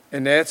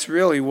 And that's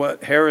really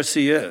what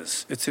heresy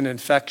is. It's an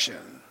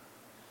infection.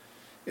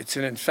 It's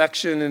an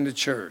infection in the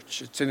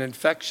church. It's an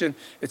infection.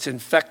 It's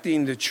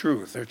infecting the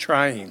truth. They're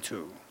trying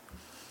to.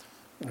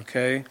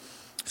 Okay?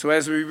 So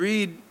as we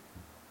read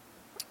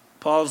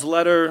Paul's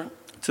letter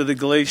to the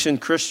Galatian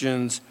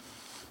Christians,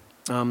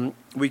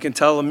 we can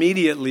tell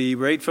immediately,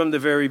 right from the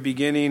very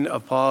beginning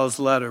of Paul's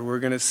letter, we're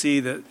going to see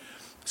that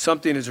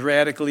something is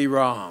radically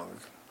wrong.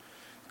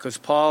 Because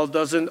Paul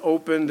doesn't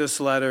open this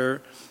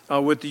letter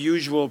with the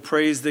usual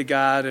praise to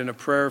God and a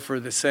prayer for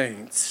the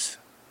saints.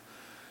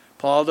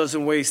 Paul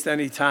doesn't waste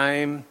any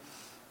time.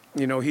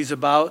 He's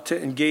about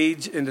to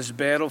engage in this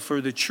battle for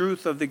the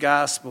truth of the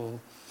gospel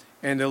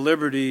and the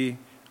liberty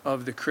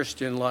of the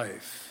Christian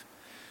life.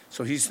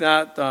 So he's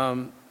not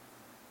going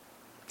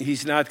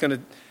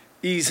to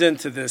ease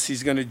into this.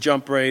 He's going to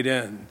jump right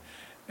in.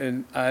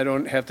 And I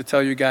don't have to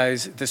tell you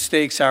guys, the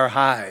stakes are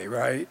high,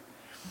 right?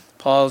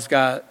 Paul's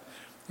got,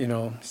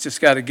 he's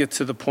just got to get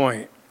to the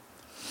point.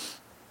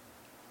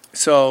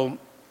 So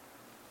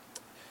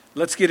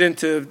let's get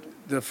into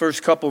the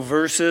first couple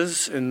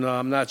verses, and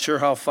I'm not sure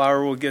how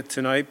far we'll get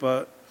tonight,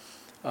 but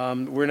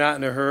we're not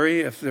in a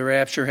hurry. If the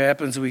rapture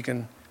happens, we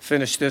can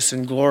finish this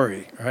in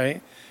glory,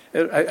 right?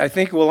 I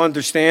think we'll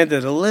understand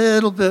it a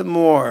little bit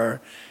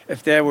more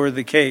if that were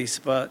the case,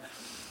 but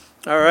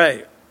all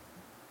right.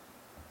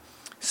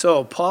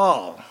 So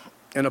Paul,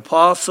 an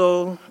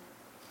apostle,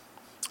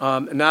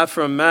 not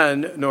from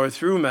men nor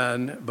through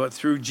men, but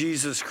through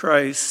Jesus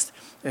Christ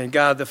and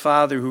God the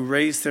Father who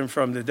raised him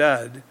from the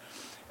dead,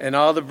 and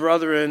all the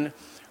brethren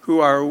who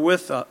are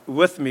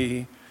with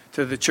me,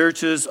 to the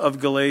churches of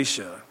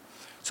Galatia.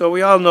 So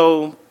we all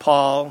know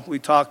Paul. We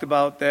talked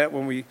about that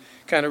when we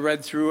kind of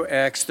read through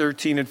Acts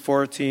 13 and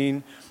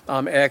 14.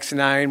 Acts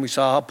 9, we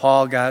saw how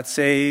Paul got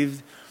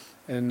saved,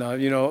 and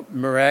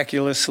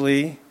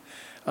miraculously.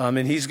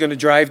 And he's going to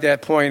drive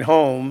that point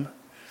home,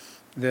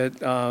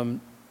 that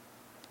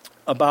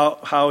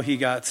about how he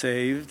got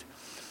saved.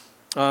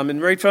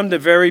 And right from the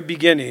very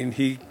beginning,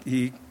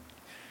 he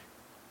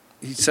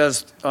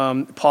says,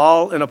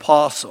 Paul, an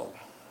apostle.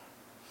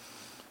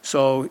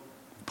 So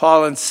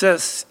Paul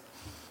insists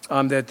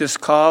that this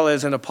call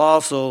as an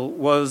apostle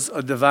was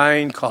a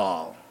divine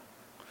call.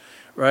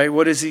 Right?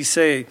 What does he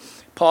say?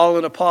 Paul,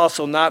 an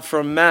apostle, not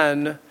from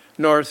men,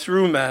 nor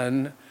through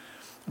men,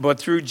 but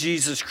through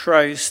Jesus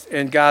Christ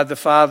and God the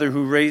Father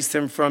who raised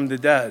him from the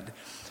dead.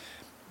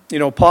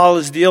 Paul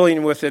is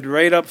dealing with it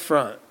right up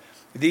front.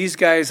 These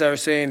guys are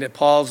saying that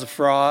Paul's a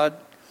fraud,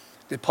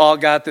 that Paul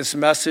got this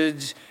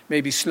message,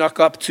 maybe snuck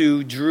up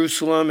to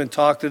Jerusalem and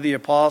talked to the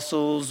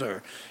apostles,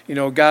 or,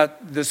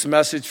 got this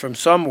message from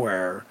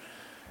somewhere,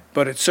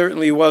 but it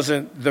certainly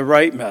wasn't the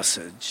right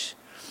message.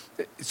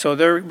 So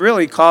they're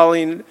really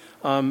calling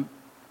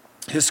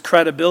his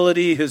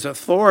credibility, his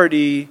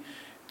authority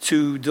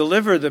to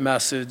deliver the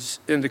message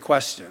into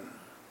question.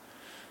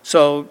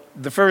 So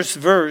the first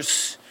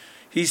verse,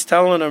 he's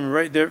telling them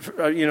right there,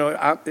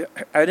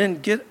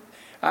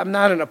 I'm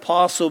not an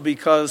apostle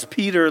because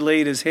Peter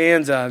laid his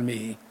hands on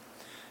me.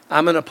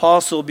 I'm an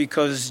apostle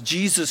because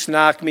Jesus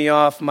knocked me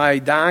off my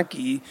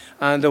donkey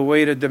on the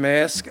way to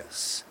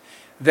Damascus.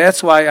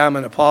 That's why I'm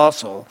an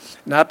apostle,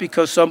 not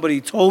because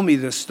somebody told me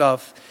this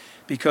stuff,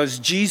 because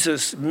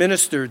Jesus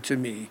ministered to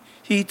me.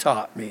 He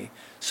taught me.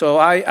 So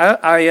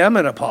I am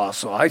an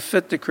apostle. I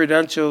fit the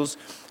credentials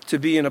to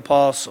be an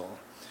apostle.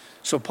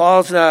 So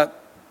Paul's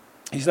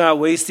he's not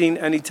wasting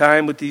any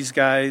time with these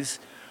guys.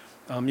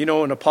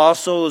 An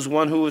apostle is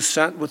one who was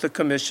sent with a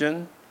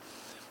commission.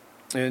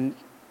 And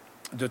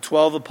the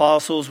 12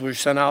 apostles were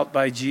sent out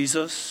by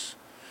Jesus.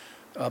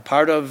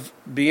 Part of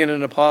being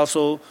an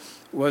apostle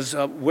was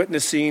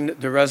witnessing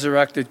the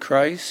resurrected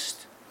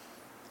Christ.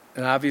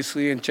 And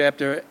obviously in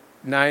chapter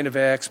 9 of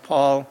Acts,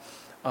 Paul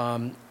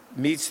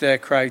meets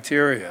that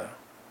criteria.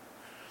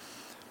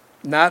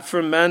 Not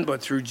from men,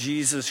 but through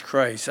Jesus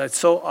Christ. That's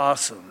so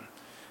awesome.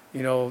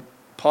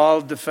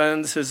 Paul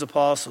defends his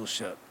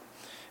apostleship.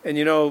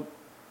 And,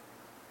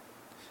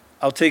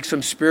 I'll take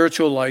some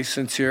spiritual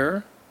license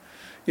here.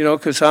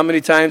 Because how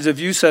many times have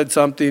you said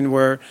something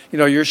where,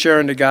 you're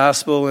sharing the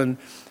gospel and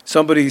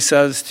somebody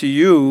says to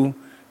you,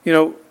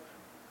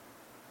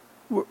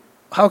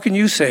 how can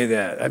you say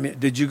that? I mean,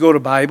 did you go to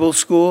Bible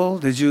school?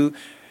 Did you,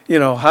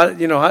 this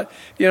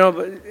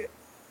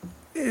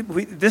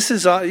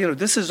is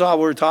all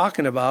we're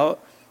talking about.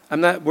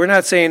 We're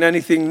not saying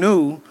anything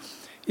new.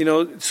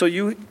 When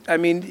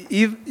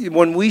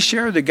we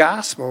share the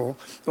gospel,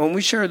 when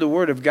we share the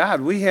word of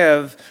God, we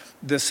have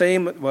the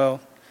same,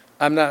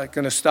 I'm not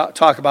going to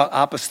talk about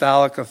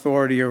apostolic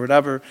authority or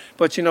whatever,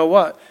 but you know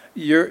what?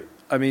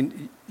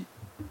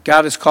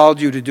 God has called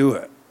you to do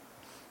it,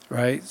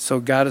 right? So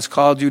God has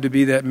called you to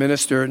be that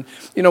minister. And,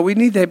 we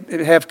need to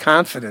have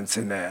confidence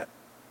in that.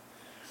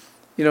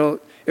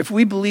 If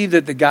we believe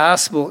that the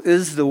gospel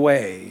is the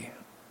way,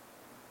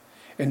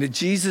 and that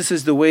Jesus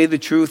is the way, the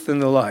truth,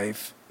 and the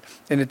life,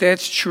 and that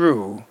that's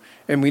true,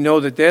 and we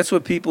know that that's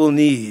what people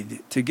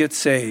need to get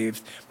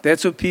saved,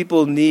 that's what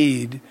people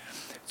need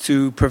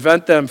to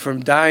prevent them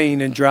from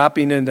dying and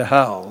dropping into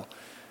hell,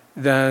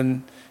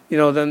 then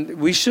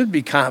we should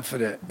be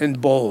confident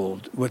and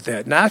bold with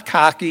that. Not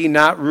cocky,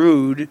 not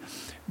rude,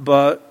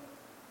 but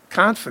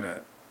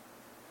confident.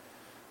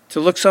 To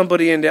look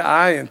somebody in the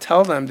eye and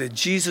tell them that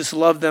Jesus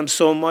loved them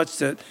so much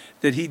that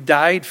he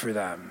died for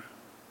them.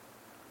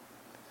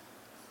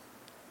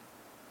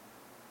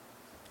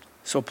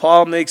 So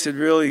Paul makes it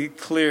really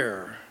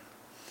clear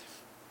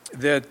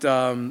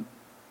that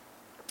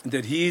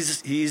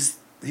he's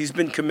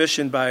been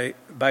commissioned by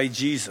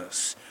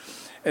Jesus.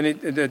 And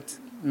it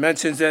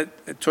mentions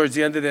that towards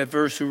the end of that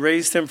verse, who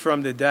raised him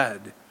from the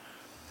dead.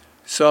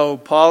 So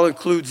Paul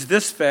includes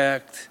this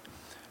fact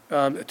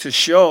to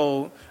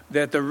show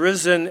that the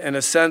risen and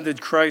ascended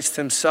Christ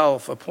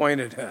himself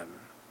appointed him.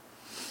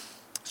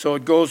 So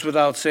it goes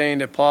without saying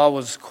that Paul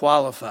was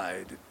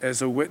qualified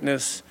as a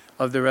witness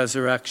of the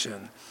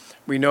resurrection.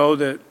 We know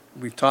that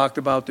we've talked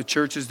about the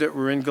churches that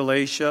were in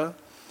Galatia,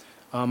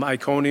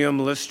 Iconium,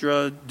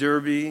 Lystra,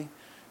 Derbe,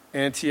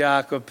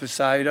 Antioch of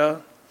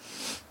Pisidia.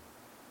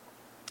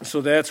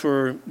 So that's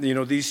where,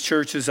 these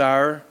churches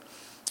are.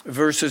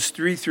 Verses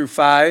 3 through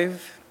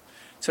 5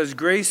 says,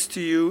 "Grace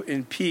to you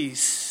and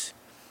peace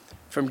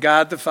from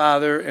God the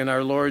Father and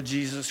our Lord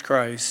Jesus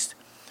Christ,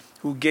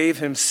 who gave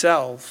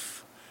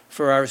himself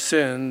for our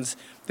sins,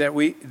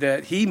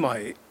 that he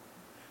might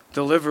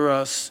deliver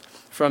us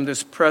from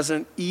this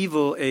present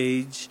evil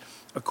age,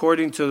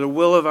 according to the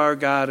will of our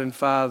God and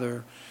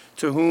Father,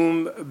 to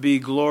whom be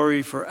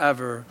glory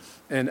forever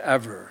and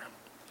ever."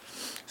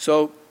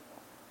 So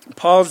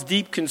Paul's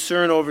deep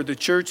concern over the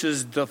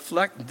church's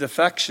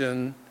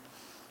defection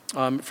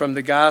from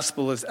the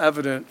gospel is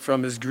evident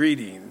from his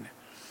greeting.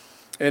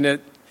 And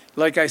it,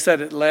 like I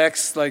said, it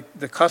lacks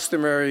the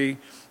customary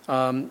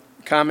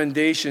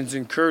commendations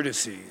and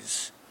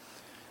courtesies.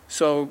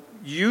 So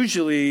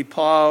usually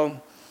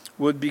Paul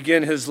would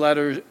begin his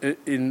letter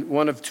in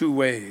one of two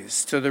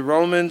ways. To the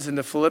Romans and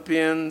the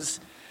Philippians,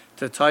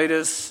 to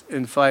Titus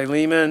and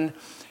Philemon,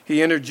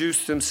 he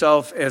introduced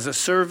himself as a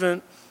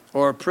servant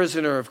or a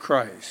prisoner of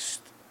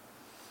Christ.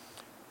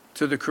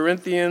 To the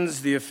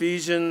Corinthians, the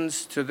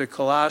Ephesians, to the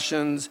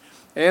Colossians,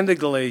 and the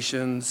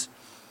Galatians,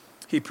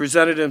 he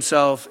presented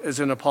himself as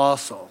an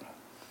apostle.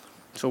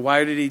 So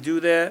why did he do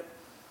that?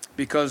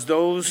 Because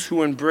those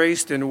who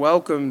embraced and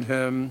welcomed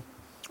him,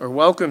 or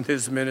welcomed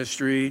his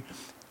ministry,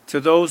 to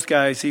those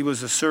guys he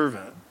was a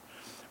servant.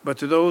 But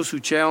to those who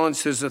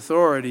challenged his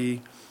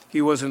authority,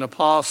 he was an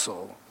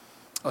apostle,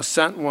 a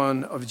sent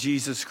one of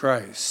Jesus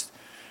Christ.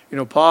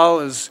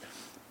 Paul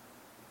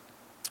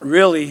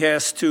really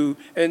has to,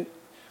 and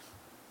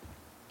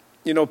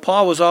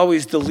Paul was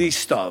always the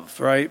least of,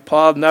 right?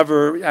 Paul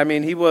never,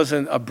 he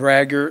wasn't a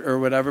braggart or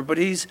whatever, but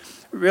he's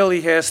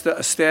really has to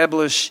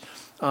establish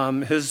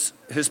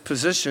his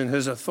position,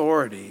 his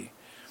authority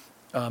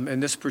in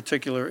this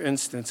particular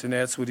instance, and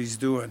that's what he's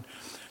doing.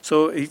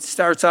 So he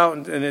starts out,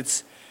 and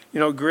it's,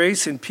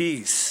 grace and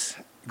peace,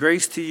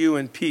 grace to you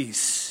and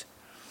peace.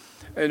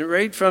 And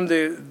right from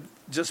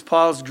just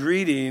Paul's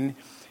greeting,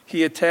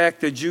 he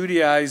attacked the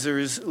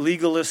Judaizers'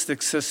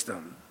 legalistic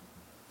system.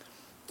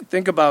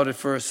 think about it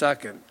for a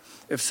second.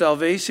 If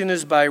salvation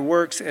is by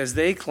works as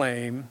they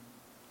claim,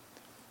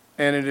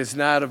 and it is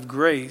not of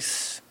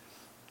grace,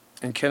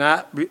 and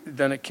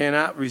then it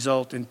cannot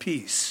result in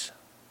peace.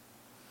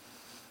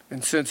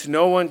 And since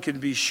no one can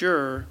be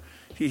sure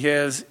he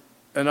has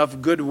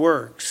enough good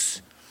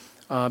works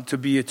to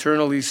be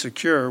eternally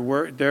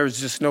secure, there's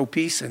just no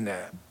peace in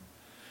that.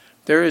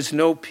 There is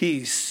no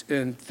peace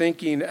in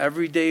thinking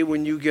every day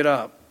when you get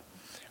up,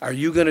 are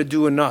you going to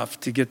do enough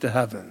to get to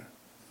heaven?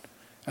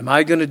 Am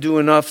I going to do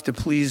enough to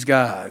please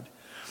God?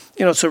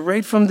 So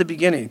right from the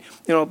beginning,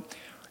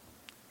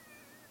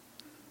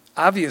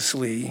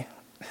 obviously,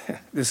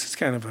 this is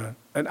kind of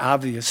an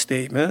obvious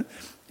statement.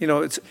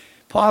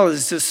 Paul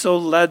is just so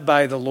led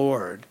by the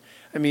Lord.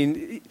 I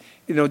mean,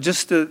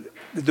 just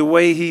the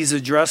way he's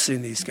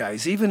addressing these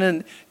guys, even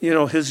in,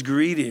 his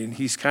greeting,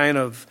 he's kind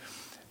of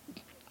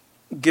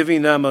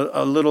giving them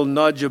a little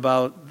nudge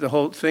about the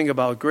whole thing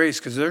about grace,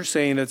 because they're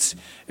saying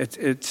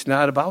it's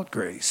not about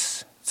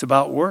grace. It's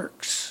about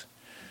works.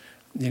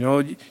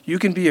 You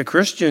can be a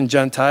Christian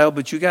Gentile,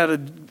 but you got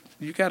to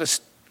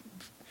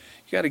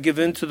give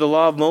in to the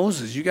law of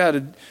Moses. You got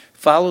to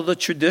follow the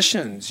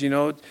traditions.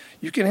 You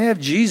can have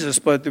Jesus,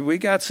 but we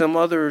got some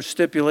other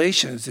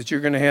stipulations that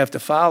you're going to have to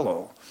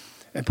follow.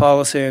 And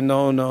Paul is saying,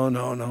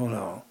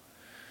 no.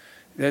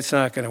 That's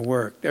not going to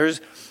work.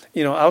 There's,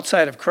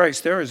 outside of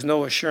Christ, there is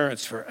no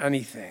assurance for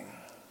anything.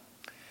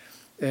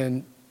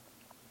 And,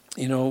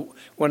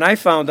 when I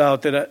found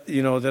out that,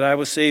 that I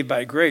was saved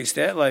by grace,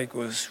 that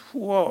was,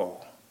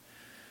 whoa.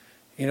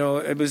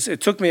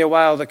 It took me a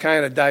while to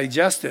kind of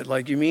digest it.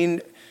 You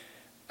mean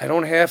I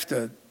don't have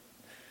to,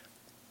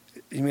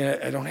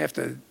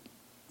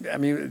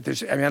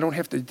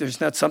 there's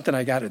not something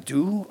I got to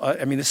do.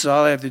 This is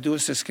all I have to do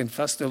is just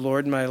confess the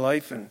Lord in my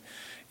life and,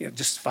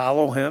 just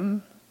follow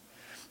him.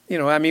 We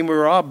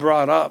were all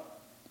brought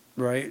up,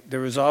 right? There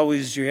was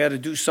always, you had to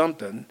do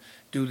something,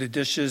 do the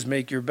dishes,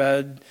 make your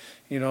bed,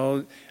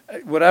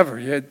 whatever.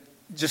 You had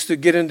just to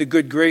get into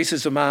good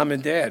graces of mom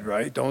and dad,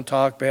 right? Don't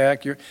talk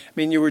back. You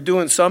were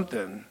doing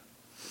something,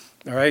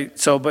 all right?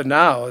 So, but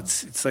now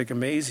it's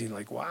amazing,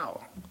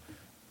 wow,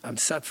 I'm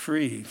set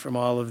free from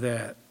all of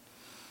that.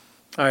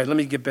 All right, let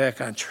me get back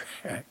on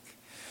track.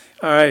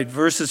 All right,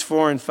 verses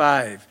 4 and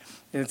 5.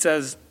 And it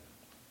says,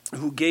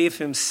 who gave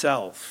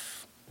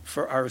himself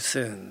for our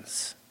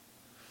sins,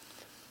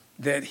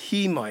 that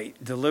he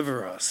might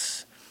deliver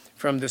us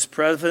from this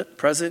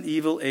present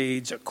evil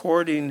age,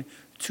 according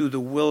to the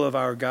will of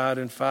our God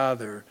and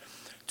Father,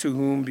 to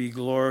whom be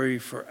glory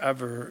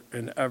forever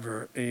and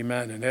ever.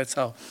 Amen. And that's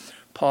how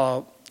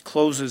Paul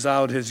closes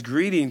out his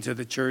greeting to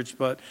the church.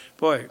 But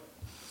boy,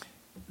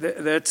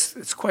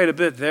 it's quite a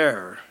bit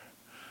there.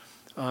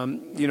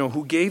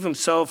 Who gave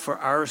himself for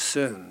our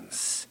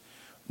sins.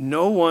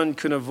 No one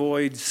can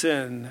avoid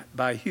sin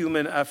by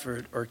human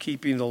effort or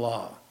keeping the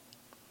law.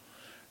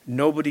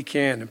 Nobody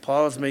can. And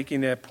Paul is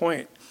making that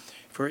point.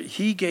 For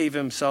he gave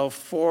himself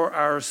for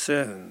our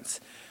sins.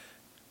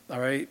 All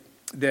right,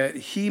 that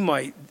he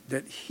might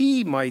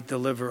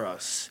deliver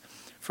us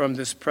from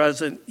this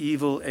present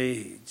evil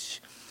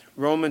age.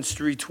 Romans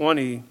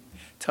 3:20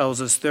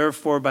 tells us,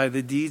 therefore, by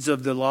the deeds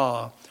of the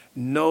law,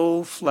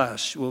 no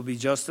flesh will be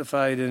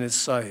justified in his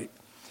sight,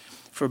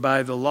 for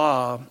by the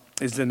law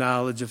is the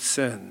knowledge of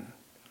sin.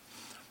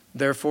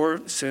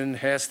 Therefore, sin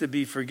has to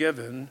be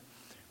forgiven,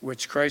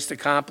 which Christ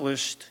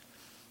accomplished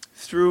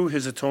through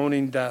his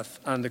atoning death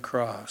on the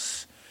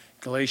cross.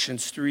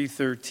 Galatians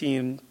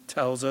 3:13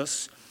 tells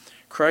us,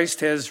 Christ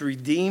has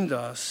redeemed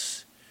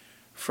us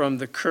from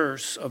the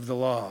curse of the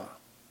law.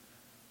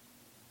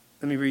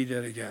 Let me read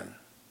that again.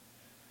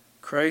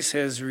 Christ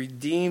has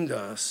redeemed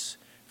us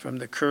from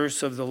the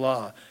curse of the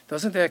law.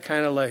 Doesn't that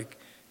kind of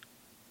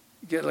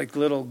get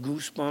little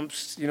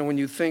goosebumps? When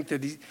you think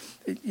that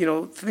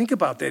think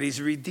about that.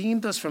 He's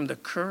redeemed us from the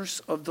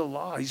curse of the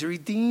law. He's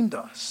redeemed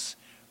us.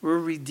 We're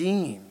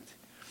redeemed.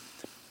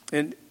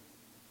 And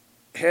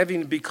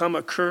having become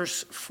a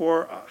curse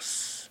for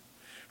us.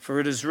 For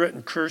it is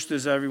written, cursed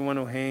is everyone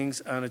who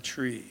hangs on a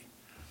tree.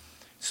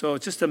 So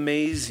it's just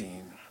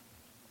amazing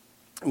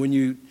when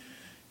you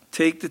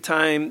take the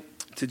time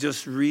to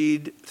just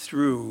read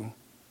through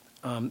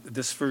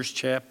this first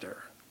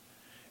chapter.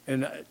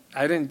 And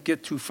I didn't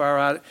get too far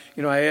out.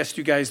 I asked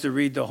you guys to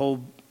read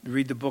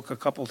the book a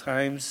couple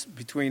times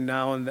between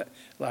now and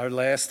our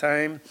last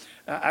time.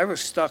 I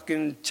was stuck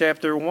in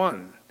chapter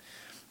 1,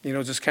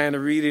 just kind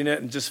of reading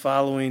it and just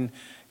following,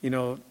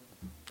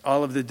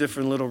 all of the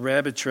different little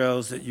rabbit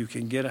trails that you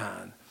can get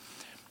on.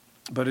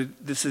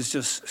 But this is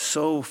just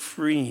so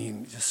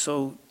freeing, just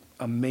so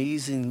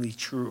amazingly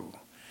true.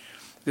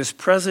 This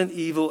present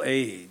evil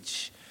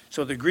age.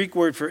 So the Greek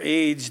word for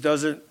age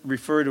doesn't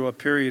refer to a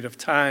period of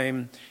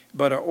time,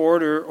 but an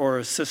order or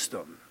a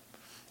system,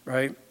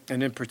 right?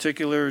 And in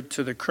particular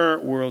to the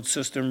current world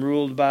system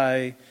ruled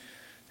by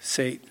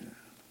Satan,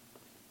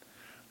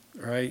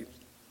 right?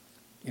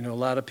 A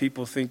lot of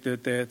people think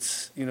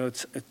that's,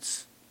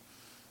 it's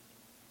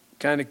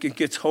kind of, it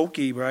gets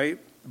hokey, right?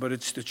 But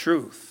it's the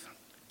truth.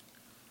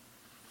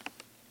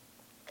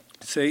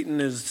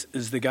 Satan is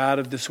the god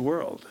of this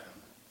world.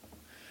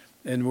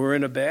 And we're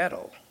in a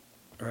battle,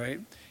 right?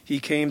 He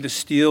came to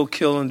steal,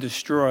 kill, and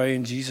destroy,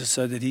 and Jesus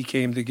said that he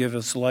came to give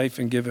us life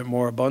and give it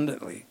more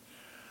abundantly.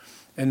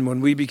 And when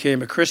we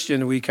became a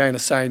Christian, we kind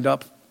of signed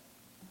up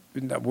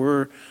that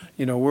we're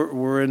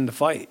in the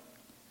fight.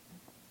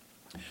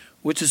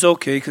 Which is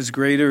okay, because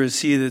greater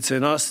is he that's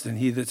in us than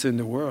he that's in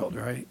the world,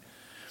 right?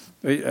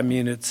 I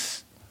mean,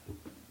 it's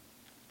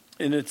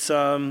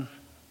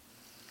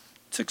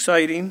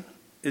exciting.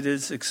 It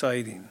is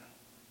exciting.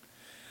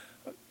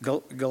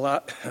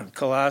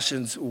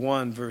 Colossians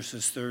 1,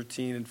 verses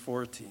 13 and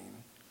 14.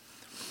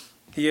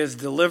 He has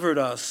delivered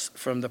us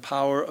from the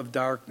power of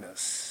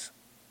darkness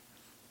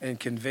and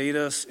conveyed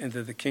us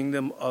into the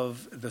kingdom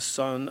of the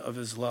Son of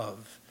his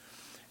love,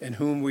 in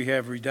whom we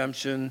have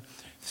redemption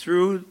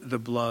through the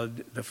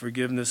blood, the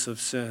forgiveness of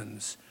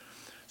sins.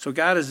 So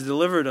God has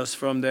delivered us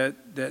from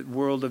that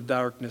world of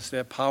darkness,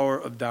 that power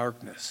of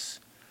darkness.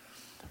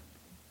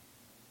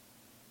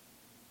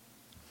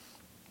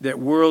 That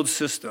world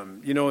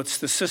system. You know, it's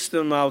the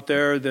system out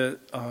there that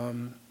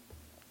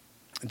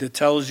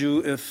tells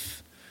you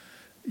if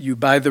you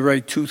buy the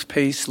right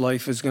toothpaste,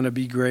 life is going to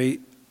be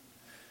great.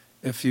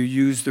 If you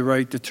use the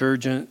right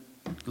detergent,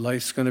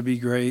 life's going to be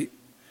great.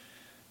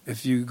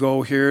 If you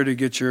go here to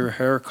get your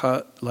hair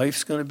cut,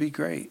 life's going to be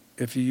great.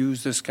 If you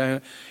use this kind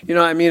of,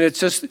 it's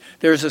just,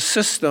 there's a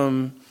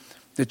system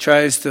that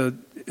tries to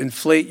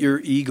inflate your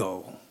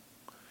ego.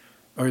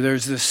 Or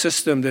there's this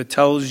system that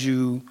tells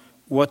you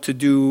what to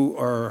do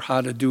or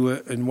how to do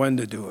it and when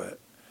to do it.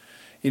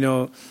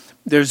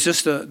 There's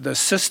just the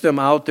system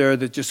out there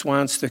that just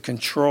wants to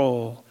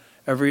control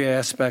every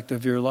aspect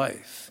of your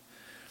life.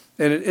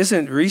 And it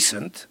isn't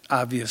recent,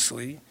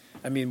 obviously.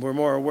 I mean, we're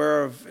more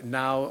aware of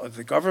now of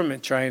the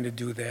government trying to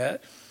do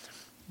that.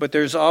 But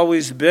there's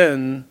always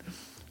been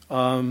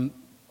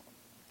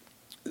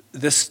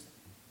this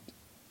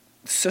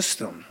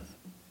system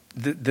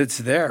that's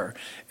there.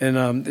 And,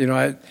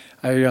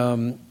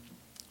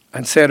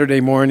 on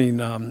Saturday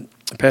morning,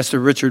 Pastor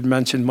Richard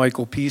mentioned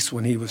Michael Peace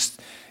when he was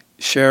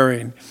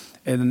sharing.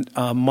 And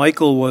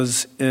Michael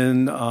was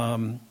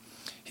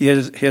he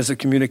has a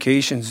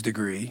communications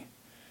degree.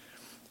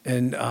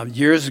 And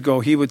years ago,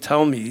 he would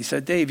tell me, he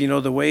said, Dave,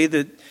 the way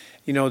that,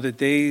 that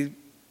they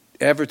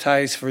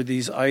advertise for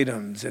these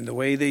items and the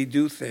way they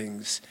do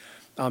things,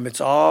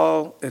 it's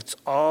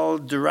all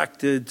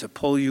directed to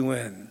pull you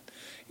in.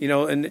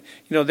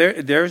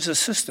 There's a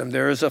system,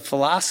 there is a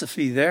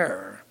philosophy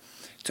there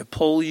to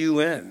pull you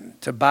in,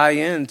 to buy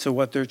into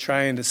what they're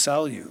trying to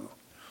sell you.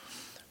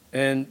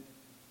 And,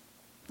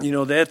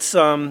 that's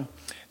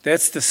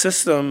the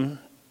system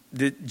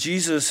that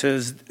Jesus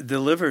has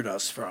delivered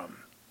us from.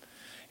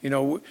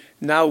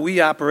 Now we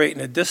operate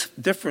in a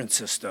different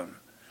system.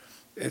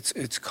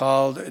 It's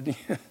called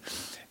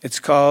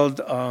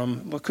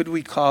what could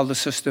we call the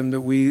system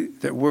that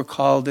we're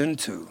called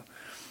into,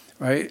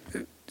 right?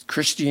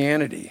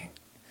 Christianity.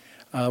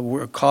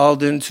 We're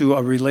called into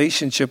a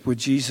relationship with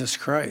Jesus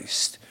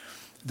Christ,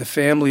 the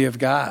family of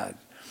God.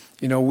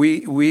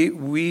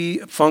 We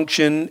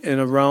function in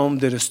a realm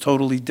that is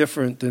totally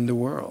different than the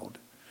world,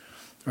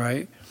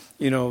 right?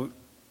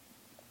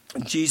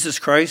 Jesus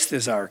Christ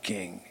is our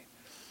King.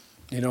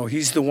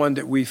 He's the one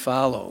that we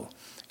follow.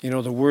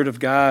 The Word of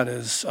God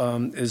is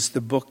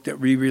the book that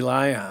we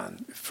rely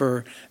on.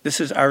 This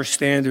is our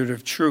standard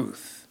of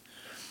truth.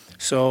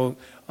 So,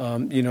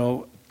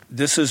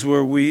 this is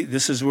where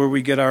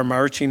we get our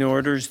marching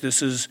orders.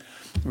 This is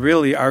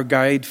really our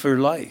guide for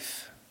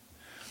life.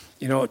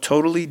 A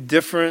totally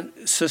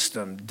different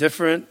system,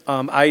 different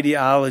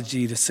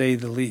ideology, to say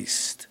the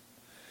least.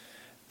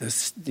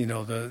 This,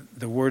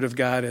 the Word of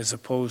God as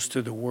opposed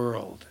to the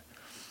world.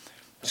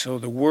 So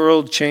the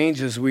world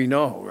changes, we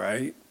know,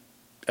 right?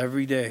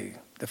 Every day.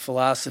 The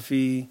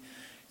philosophy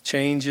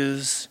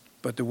changes,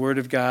 but the Word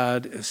of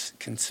God is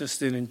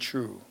consistent and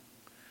true.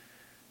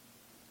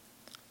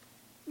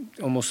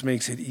 It almost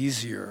makes it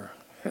easier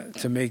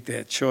to make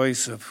that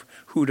choice of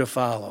who to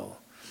follow.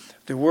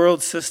 The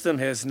world system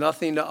has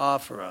nothing to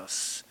offer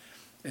us.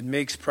 It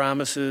makes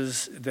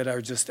promises that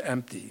are just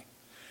empty.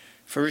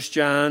 1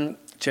 John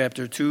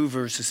chapter 2,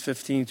 verses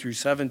 15 through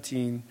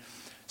 17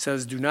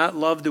 says, do not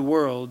love the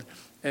world.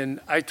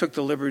 And I took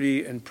the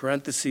liberty in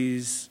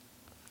parentheses,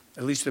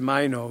 at least in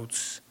my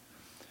notes.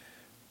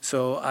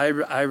 So I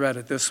read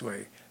it this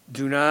way.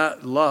 Do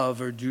not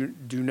love or do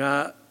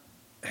not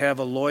have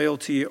a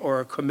loyalty or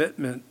a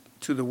commitment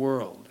to the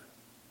world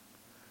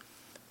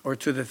or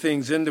to the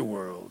things in the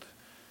world.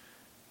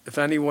 If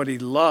anybody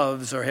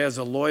loves or has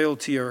a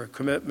loyalty or a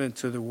commitment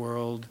to the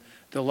world,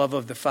 the love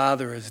of the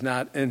Father is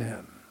not in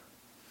him.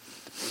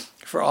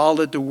 For all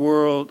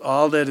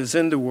that is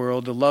in the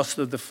world, the lust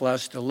of the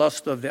flesh, the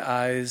lust of the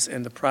eyes,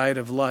 and the pride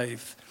of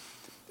life,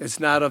 is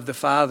not of the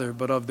Father,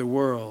 but of the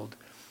world.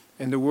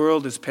 And the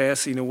world is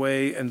passing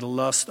away and the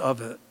lust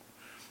of it.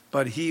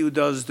 But he who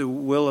does the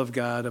will of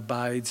God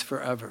abides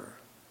forever.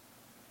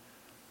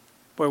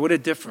 Boy, what a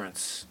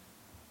difference.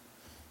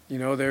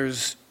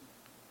 There's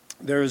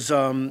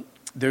a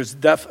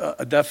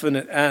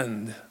definite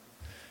end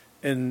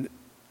in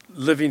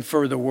living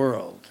for the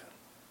world,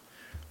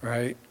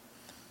 right?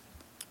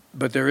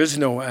 But there is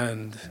no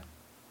end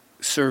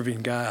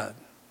serving God,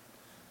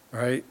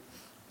 right?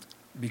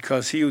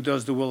 Because he who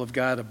does the will of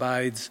God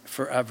abides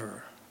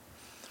forever.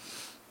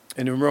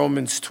 And in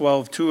Romans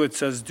 12:2 it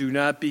says, do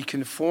not be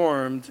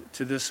conformed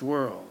to this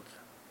world,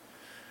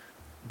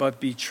 but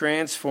be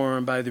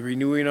transformed by the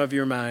renewing of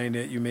your mind,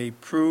 that you may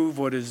prove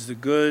what is the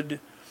good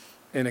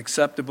and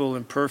acceptable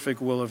and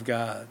perfect will of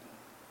God.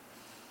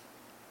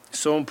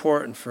 So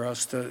important for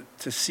us to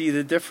see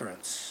the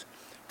difference,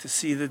 to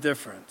see the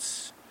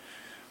difference.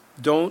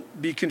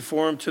 Don't be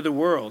conformed to the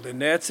world.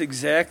 And that's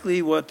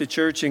exactly what the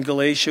church in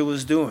Galatia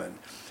was doing.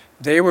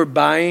 They were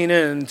buying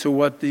into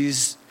what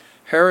these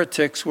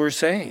heretics were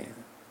saying.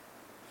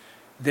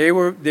 They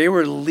were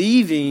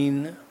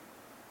leaving,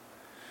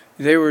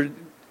 they were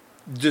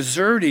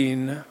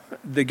deserting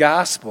the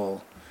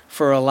gospel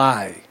for a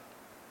lie.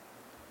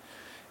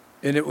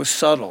 And it was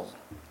subtle.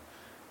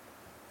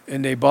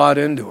 And they bought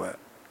into it.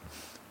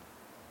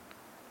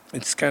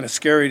 It's kind of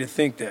scary to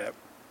think that,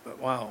 but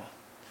wow.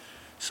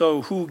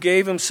 So, who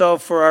gave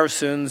himself for our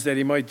sins, that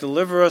he might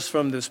deliver us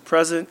from this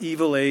present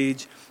evil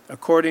age,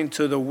 according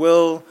to the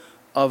will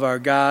of our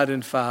God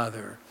and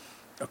Father.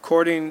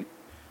 According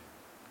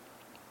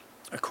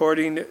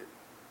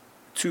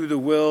to the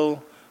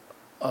will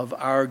of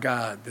our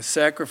God. The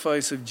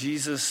sacrifice of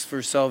Jesus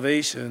for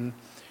salvation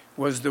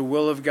was the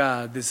will of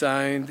God,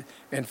 designed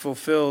and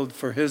fulfilled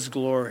for his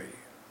glory.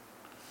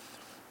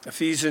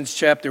 Ephesians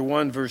chapter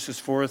 1, verses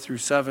 4 through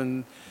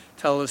 7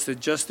 tell us that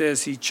just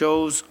as he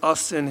chose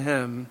us in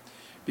him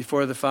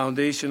before the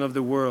foundation of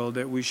the world,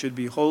 that we should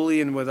be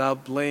holy and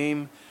without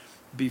blame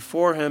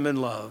before him in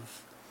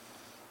love,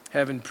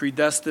 having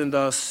predestined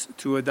us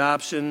to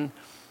adoption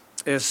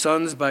as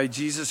sons by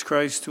Jesus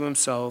Christ to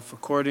himself,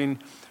 according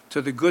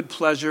to the good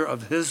pleasure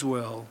of his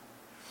will,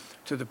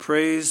 to the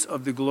praise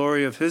of the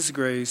glory of his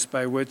grace,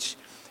 by which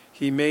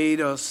he made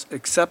us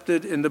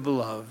accepted in the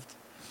beloved.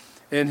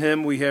 In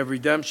him we have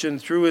redemption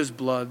through his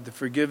blood, the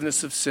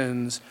forgiveness of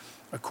sins,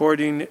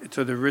 according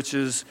to the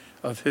riches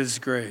of his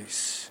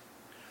grace.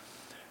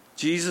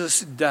 Jesus'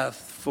 death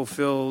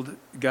fulfilled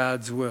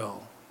God's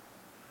will.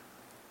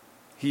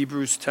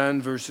 Hebrews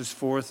 10, verses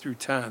 4 through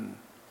 10.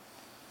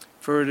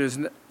 For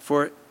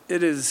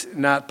it is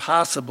not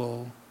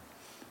possible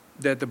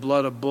that the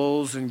blood of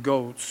bulls and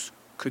goats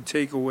could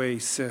take away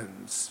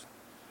sins.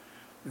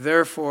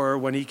 Therefore,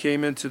 when he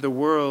came into the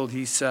world,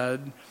 he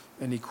said,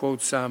 and he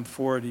quotes Psalm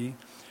 40,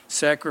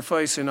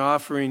 sacrifice and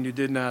offering you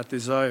did not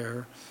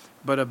desire,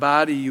 but a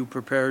body you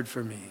prepared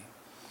for me.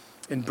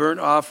 In burnt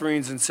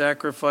offerings and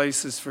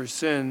sacrifices for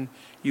sin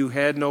you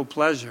had no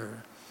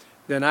pleasure.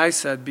 Then I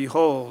said,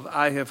 behold,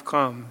 I have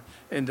come.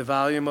 In the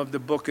volume of the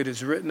book it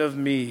is written of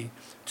me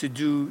to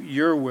do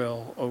your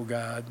will, O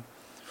God.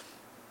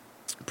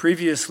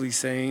 Previously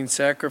saying,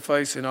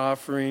 sacrifice and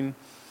offering,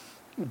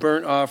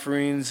 burnt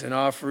offerings and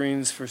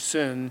offerings for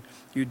sin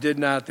you did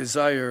not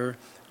desire,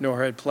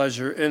 nor had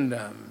pleasure in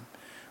them,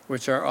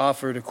 which are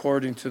offered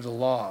according to the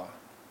law.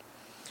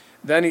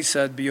 Then he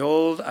said,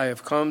 behold, I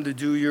have come to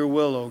do your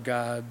will, O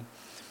God.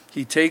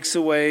 He takes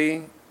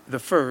away the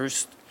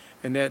first,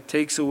 and that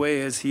takes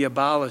away as he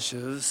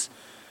abolishes.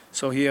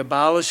 So he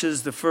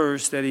abolishes the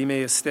first, that he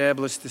may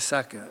establish the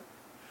second.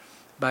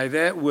 By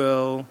that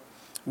will,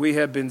 we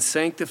have been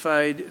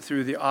sanctified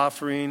through the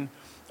offering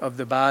of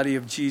the body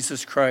of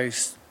Jesus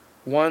Christ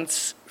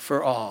once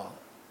for all.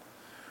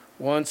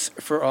 Once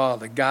for all.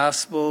 The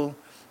gospel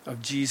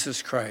of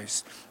Jesus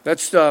Christ.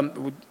 Let's,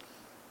 well,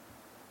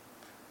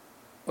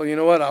 you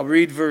know what? I'll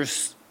read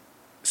verse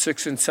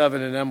 6 and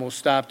 7, and then we'll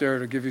stop there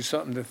to give you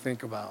something to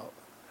think about.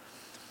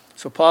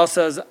 So Paul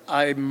says,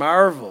 I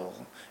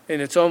marvel,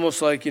 and it's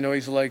almost like,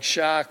 he's like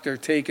shocked or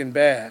taken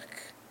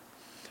back,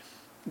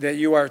 that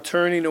you are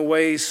turning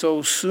away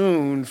so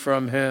soon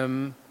from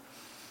him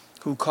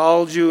who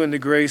called you in the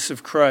grace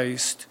of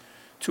Christ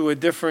to a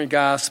different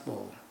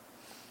gospel,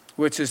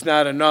 which is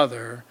not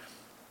another.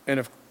 And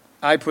if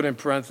I put in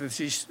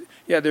parentheses,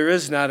 there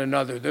is not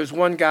another. There's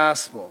one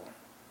gospel.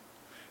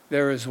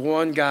 There is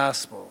one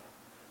gospel.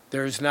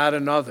 There is not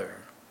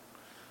another.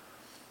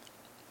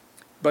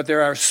 But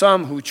there are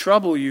some who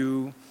trouble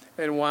you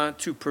and want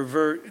to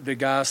pervert the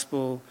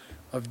gospel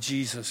of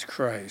Jesus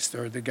Christ,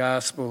 or the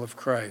gospel of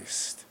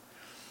Christ.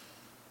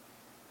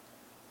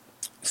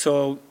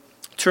 So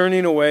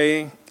turning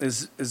away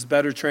is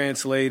better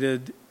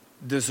translated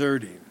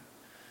deserting.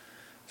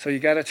 So you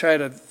got to try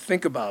to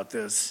think about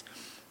this.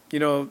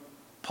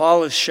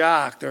 Paul is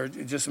shocked or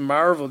just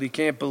marveled. He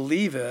can't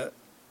believe it,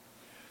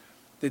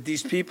 that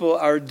these people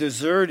are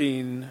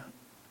deserting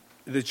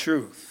the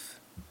truth.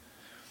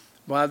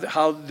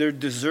 How they're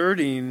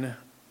deserting,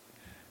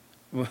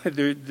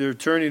 they're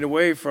turning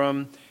away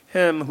from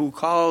him who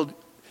called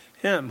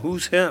him.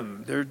 Who's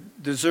him? They're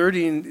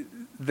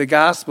deserting the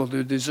gospel.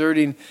 They're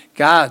deserting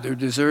God. They're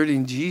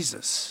deserting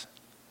Jesus.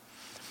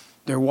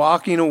 They're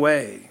walking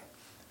away.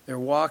 They're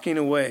walking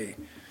away.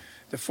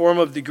 The form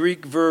of the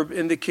Greek verb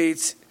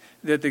indicates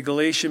that the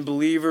Galatian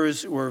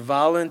believers were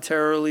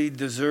voluntarily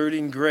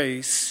deserting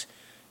grace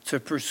to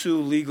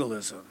pursue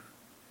legalism.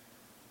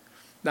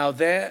 Now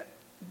that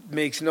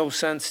makes no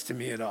sense to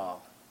me at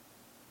all.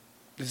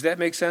 Does that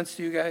make sense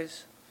to you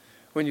guys?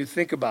 When you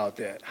think about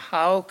that,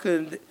 how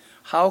could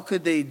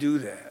they do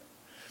that?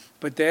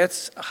 But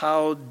that's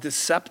how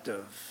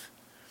deceptive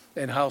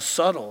and how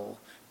subtle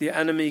the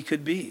enemy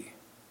could be.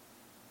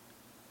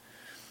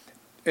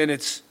 And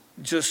it's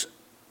just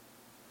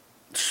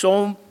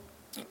so,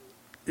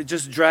 it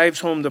just drives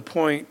home the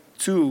point,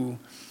 too,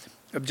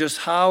 of just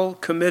how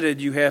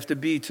committed you have to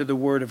be to the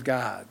Word of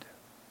God.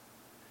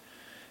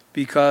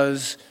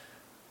 Because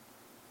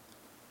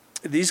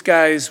these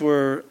guys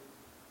were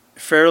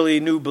fairly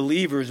new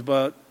believers,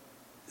 but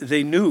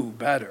they knew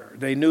better.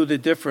 They knew the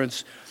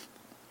difference.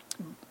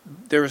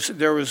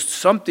 There was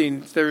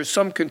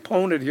some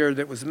component here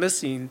that was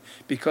missing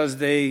because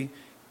they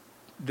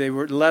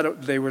were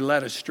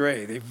led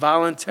astray. They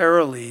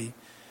voluntarily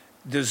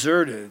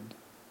deserted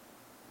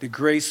the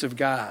grace of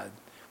God,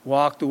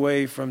 walked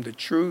away from the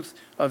truth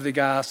of the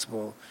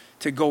gospel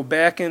to go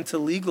back into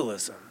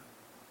legalism.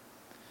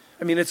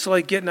 I mean, it's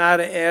like getting out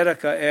of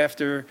Attica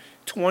after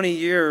 20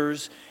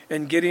 years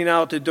and getting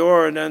out the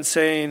door and then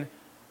saying,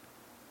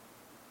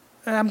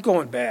 I'm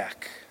going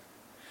back.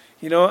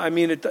 You know, I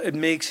mean, it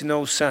makes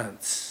no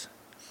sense.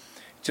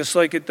 Just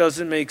like it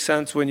doesn't make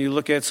sense when you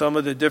look at some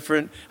of the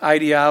different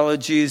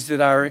ideologies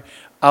that are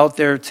out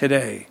there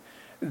today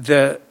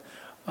that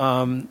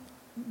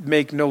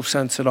make no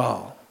sense at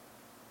all,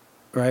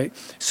 right?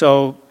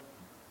 So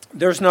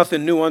there's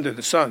nothing new under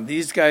the sun.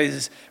 These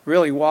guys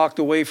really walked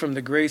away from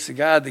the grace of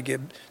God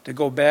to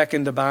go back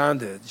into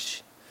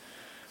bondage.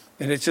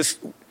 And it's just,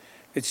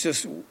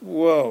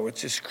 whoa,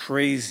 it's just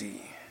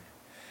crazy.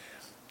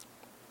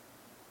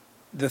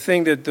 The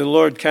thing that the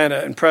Lord kind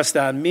of impressed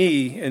on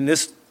me in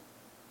this,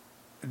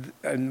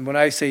 and when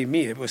I say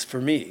me, it was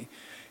for me,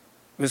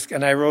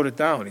 and I wrote it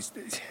down. He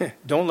said,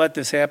 don't let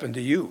this happen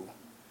to you.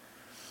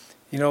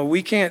 You know,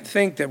 we can't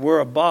think that we're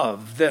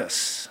above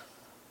this.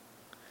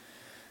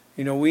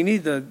 You know, we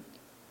need to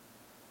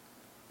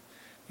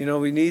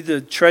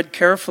tread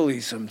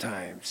carefully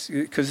sometimes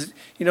because,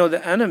 you know,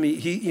 the enemy,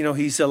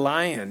 he's a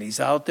lion. He's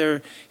out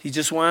there. He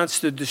just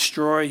wants to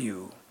destroy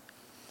you.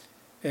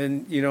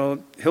 And, you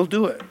know, he'll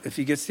do it if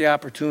he gets the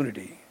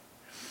opportunity.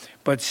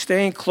 But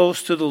staying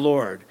close to the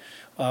Lord.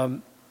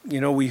 You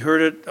know, we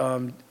heard it,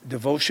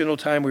 devotional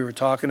time. We were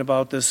talking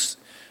about this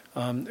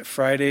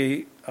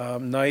Friday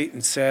night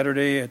and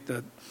Saturday at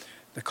the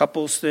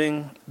couples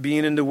thing,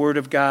 being in the Word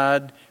of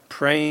God,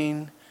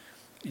 praying,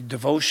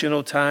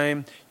 devotional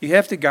time. You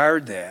have to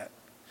guard that.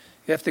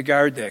 You have to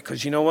guard that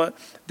because you know what?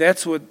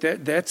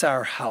 That's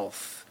our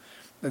health.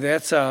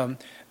 That's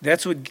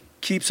what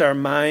keeps our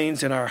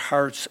minds and our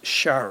hearts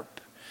sharp.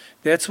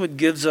 That's what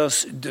gives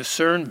us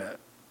discernment.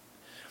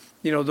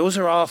 You know, those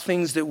are all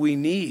things that we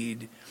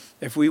need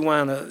if we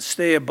want to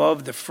stay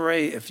above the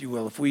fray, if you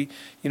will. If we,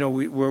 you know,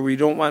 where we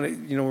don't want to,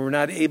 you know, we're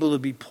not able to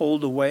be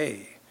pulled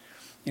away.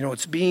 You know,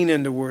 it's being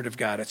in the Word of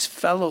God. It's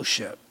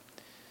fellowship.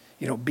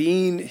 You know,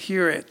 being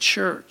here at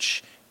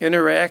church,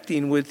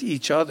 interacting with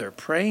each other,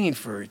 praying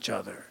for each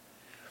other.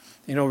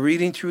 You know,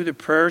 reading through the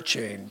prayer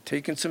chain,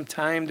 taking some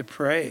time to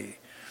pray.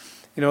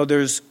 You know,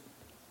 there's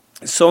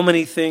so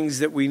many things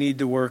that we need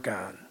to work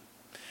on.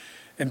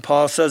 And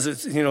Paul says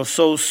it's, you know,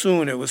 so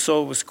soon, it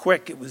was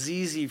quick, it was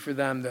easy for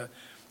them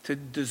to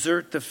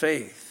desert the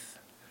faith.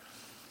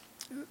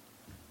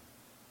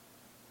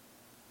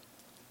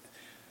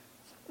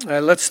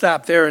 Let's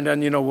stop there and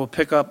then, you know, we'll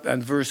pick up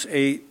on verse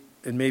 8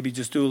 and maybe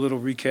just do a little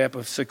recap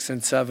of 6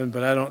 and 7,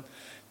 but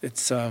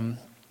it's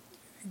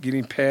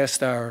getting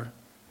past our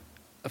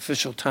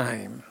official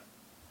time,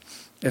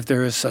 if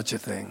there is such a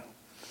thing.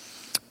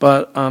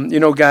 But, you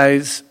know,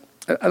 guys,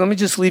 let me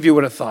just leave you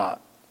with a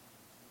thought.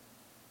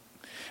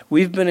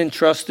 We've been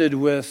entrusted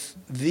with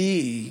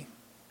the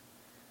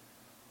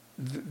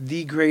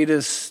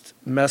greatest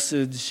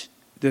message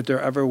that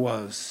there ever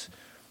was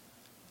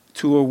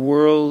to a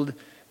world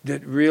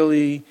that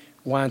really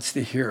wants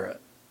to hear it.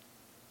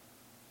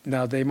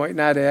 Now, they might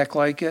not act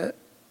like it.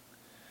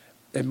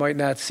 It might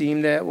not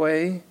seem that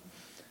way.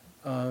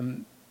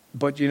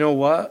 But you know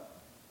what?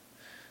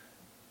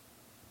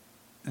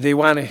 They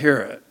want to hear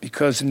it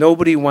because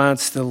nobody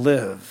wants to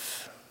live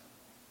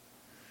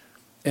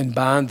in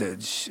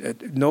bondage.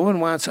 No one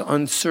wants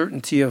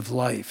uncertainty of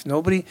life.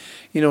 Nobody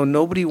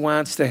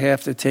wants to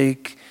have to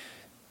take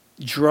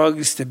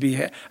drugs to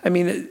be. I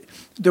mean,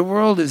 the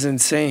world is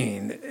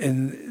insane,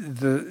 and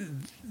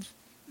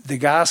the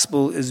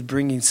gospel is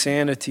bringing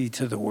sanity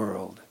to the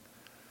world.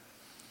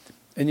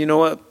 And you know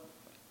what?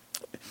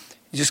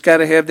 You just got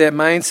to have that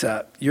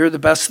mindset. You're the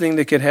best thing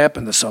that could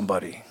happen to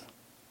somebody.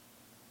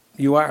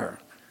 You are,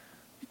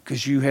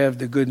 because you have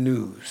the good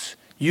news.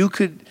 You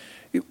could.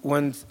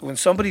 When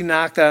somebody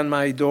knocked on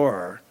my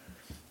door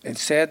and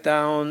sat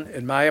down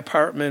in my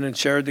apartment and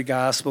shared the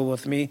gospel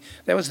with me,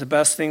 that was the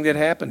best thing that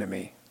happened to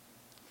me.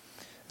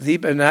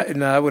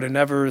 And I would have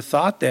never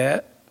thought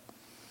that,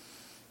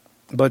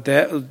 but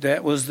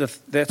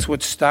that's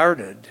what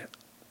started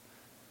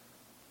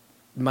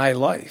my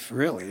life,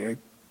 really,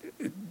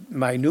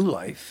 my new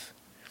life.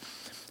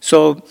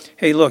 So,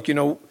 hey, look,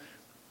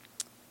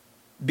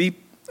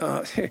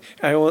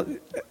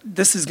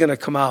 this is going to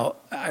come out,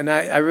 and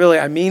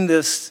I mean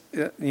this,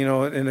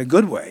 in a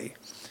good way.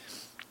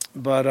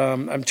 But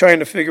I'm trying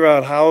to figure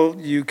out how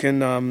you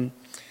can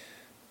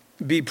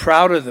be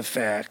proud of the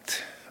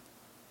fact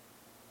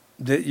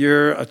that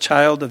you're a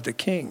child of the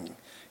King.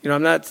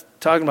 I'm not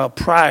talking about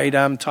pride.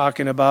 I'm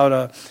talking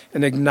about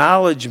an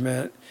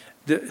acknowledgement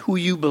that who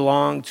you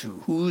belong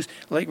to, who's,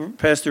 like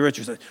Pastor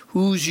Richard said,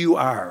 whose you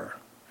are,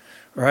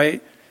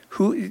 right?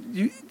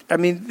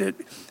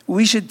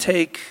 We should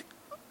take,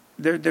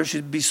 there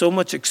should be so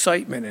much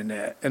excitement in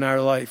that, in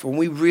our life, when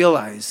we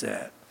realize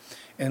that.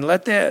 And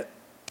let that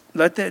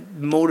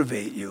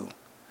motivate you.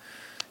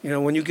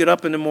 When you get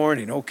up in the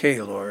morning,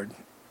 okay, Lord,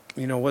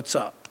 what's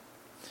up?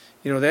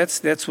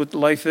 That's what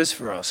life is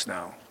for us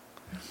now.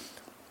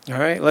 All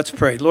right, let's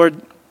pray.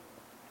 Lord,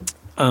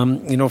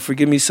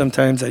 forgive me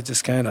sometimes I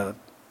just kind of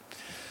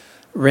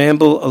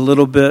ramble a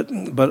little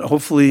bit, but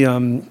hopefully,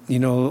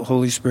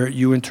 Holy Spirit,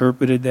 you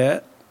interpreted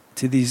that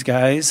to these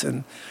guys.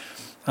 And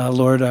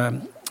Lord, I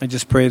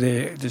just pray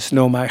they just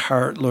know my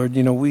heart. Lord,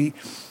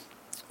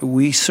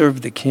 we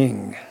serve the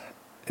King,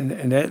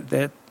 and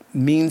that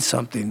means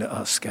something to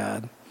us,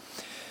 God.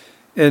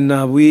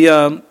 And we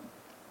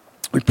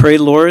pray,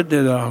 Lord,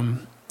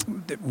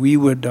 that we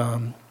would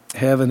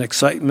have an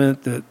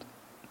excitement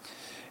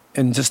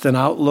and just an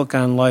outlook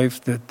on life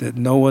that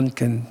no one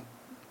can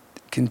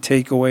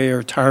take away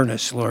or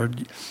tarnish,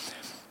 Lord.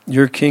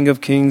 You're King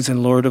of Kings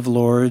and Lord of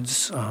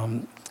Lords.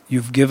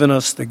 You've given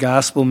us the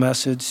gospel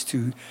message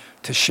to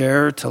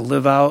share, to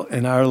live out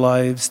in our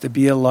lives, to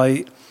be a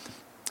light,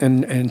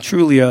 and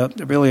truly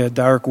really a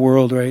dark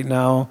world right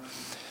now,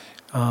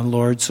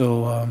 Lord.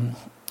 So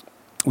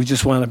we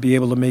just want to be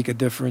able to make a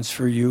difference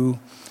for you,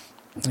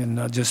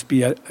 and just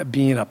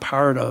being a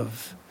part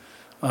of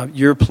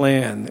your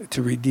plan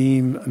to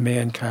redeem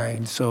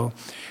mankind. So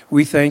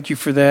we thank you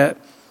for that.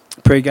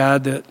 Pray,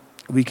 God, that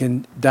we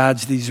can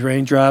dodge these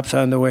raindrops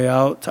on the way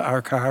out to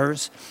our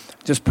cars.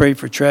 Just pray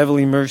for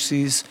traveling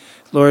mercies,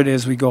 Lord,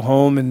 as we go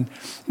home, and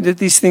that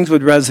these things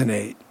would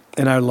resonate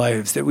in our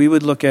lives, that we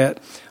would look at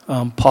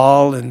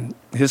Paul and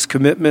his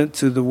commitment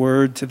to the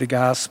word, to the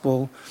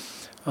gospel,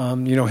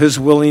 his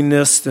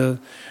willingness to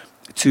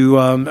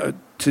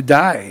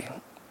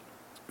die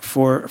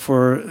for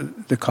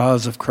the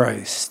cause of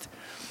Christ.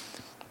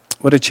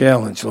 What a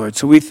challenge, Lord.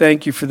 So we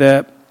thank you for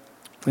that.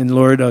 And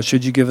Lord,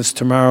 should you give us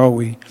tomorrow,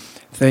 we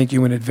thank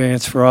you in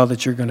advance for all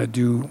that you're going to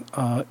do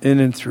in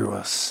and through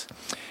us.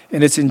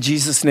 And it's in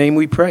Jesus' name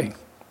we pray.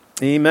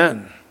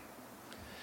 Amen.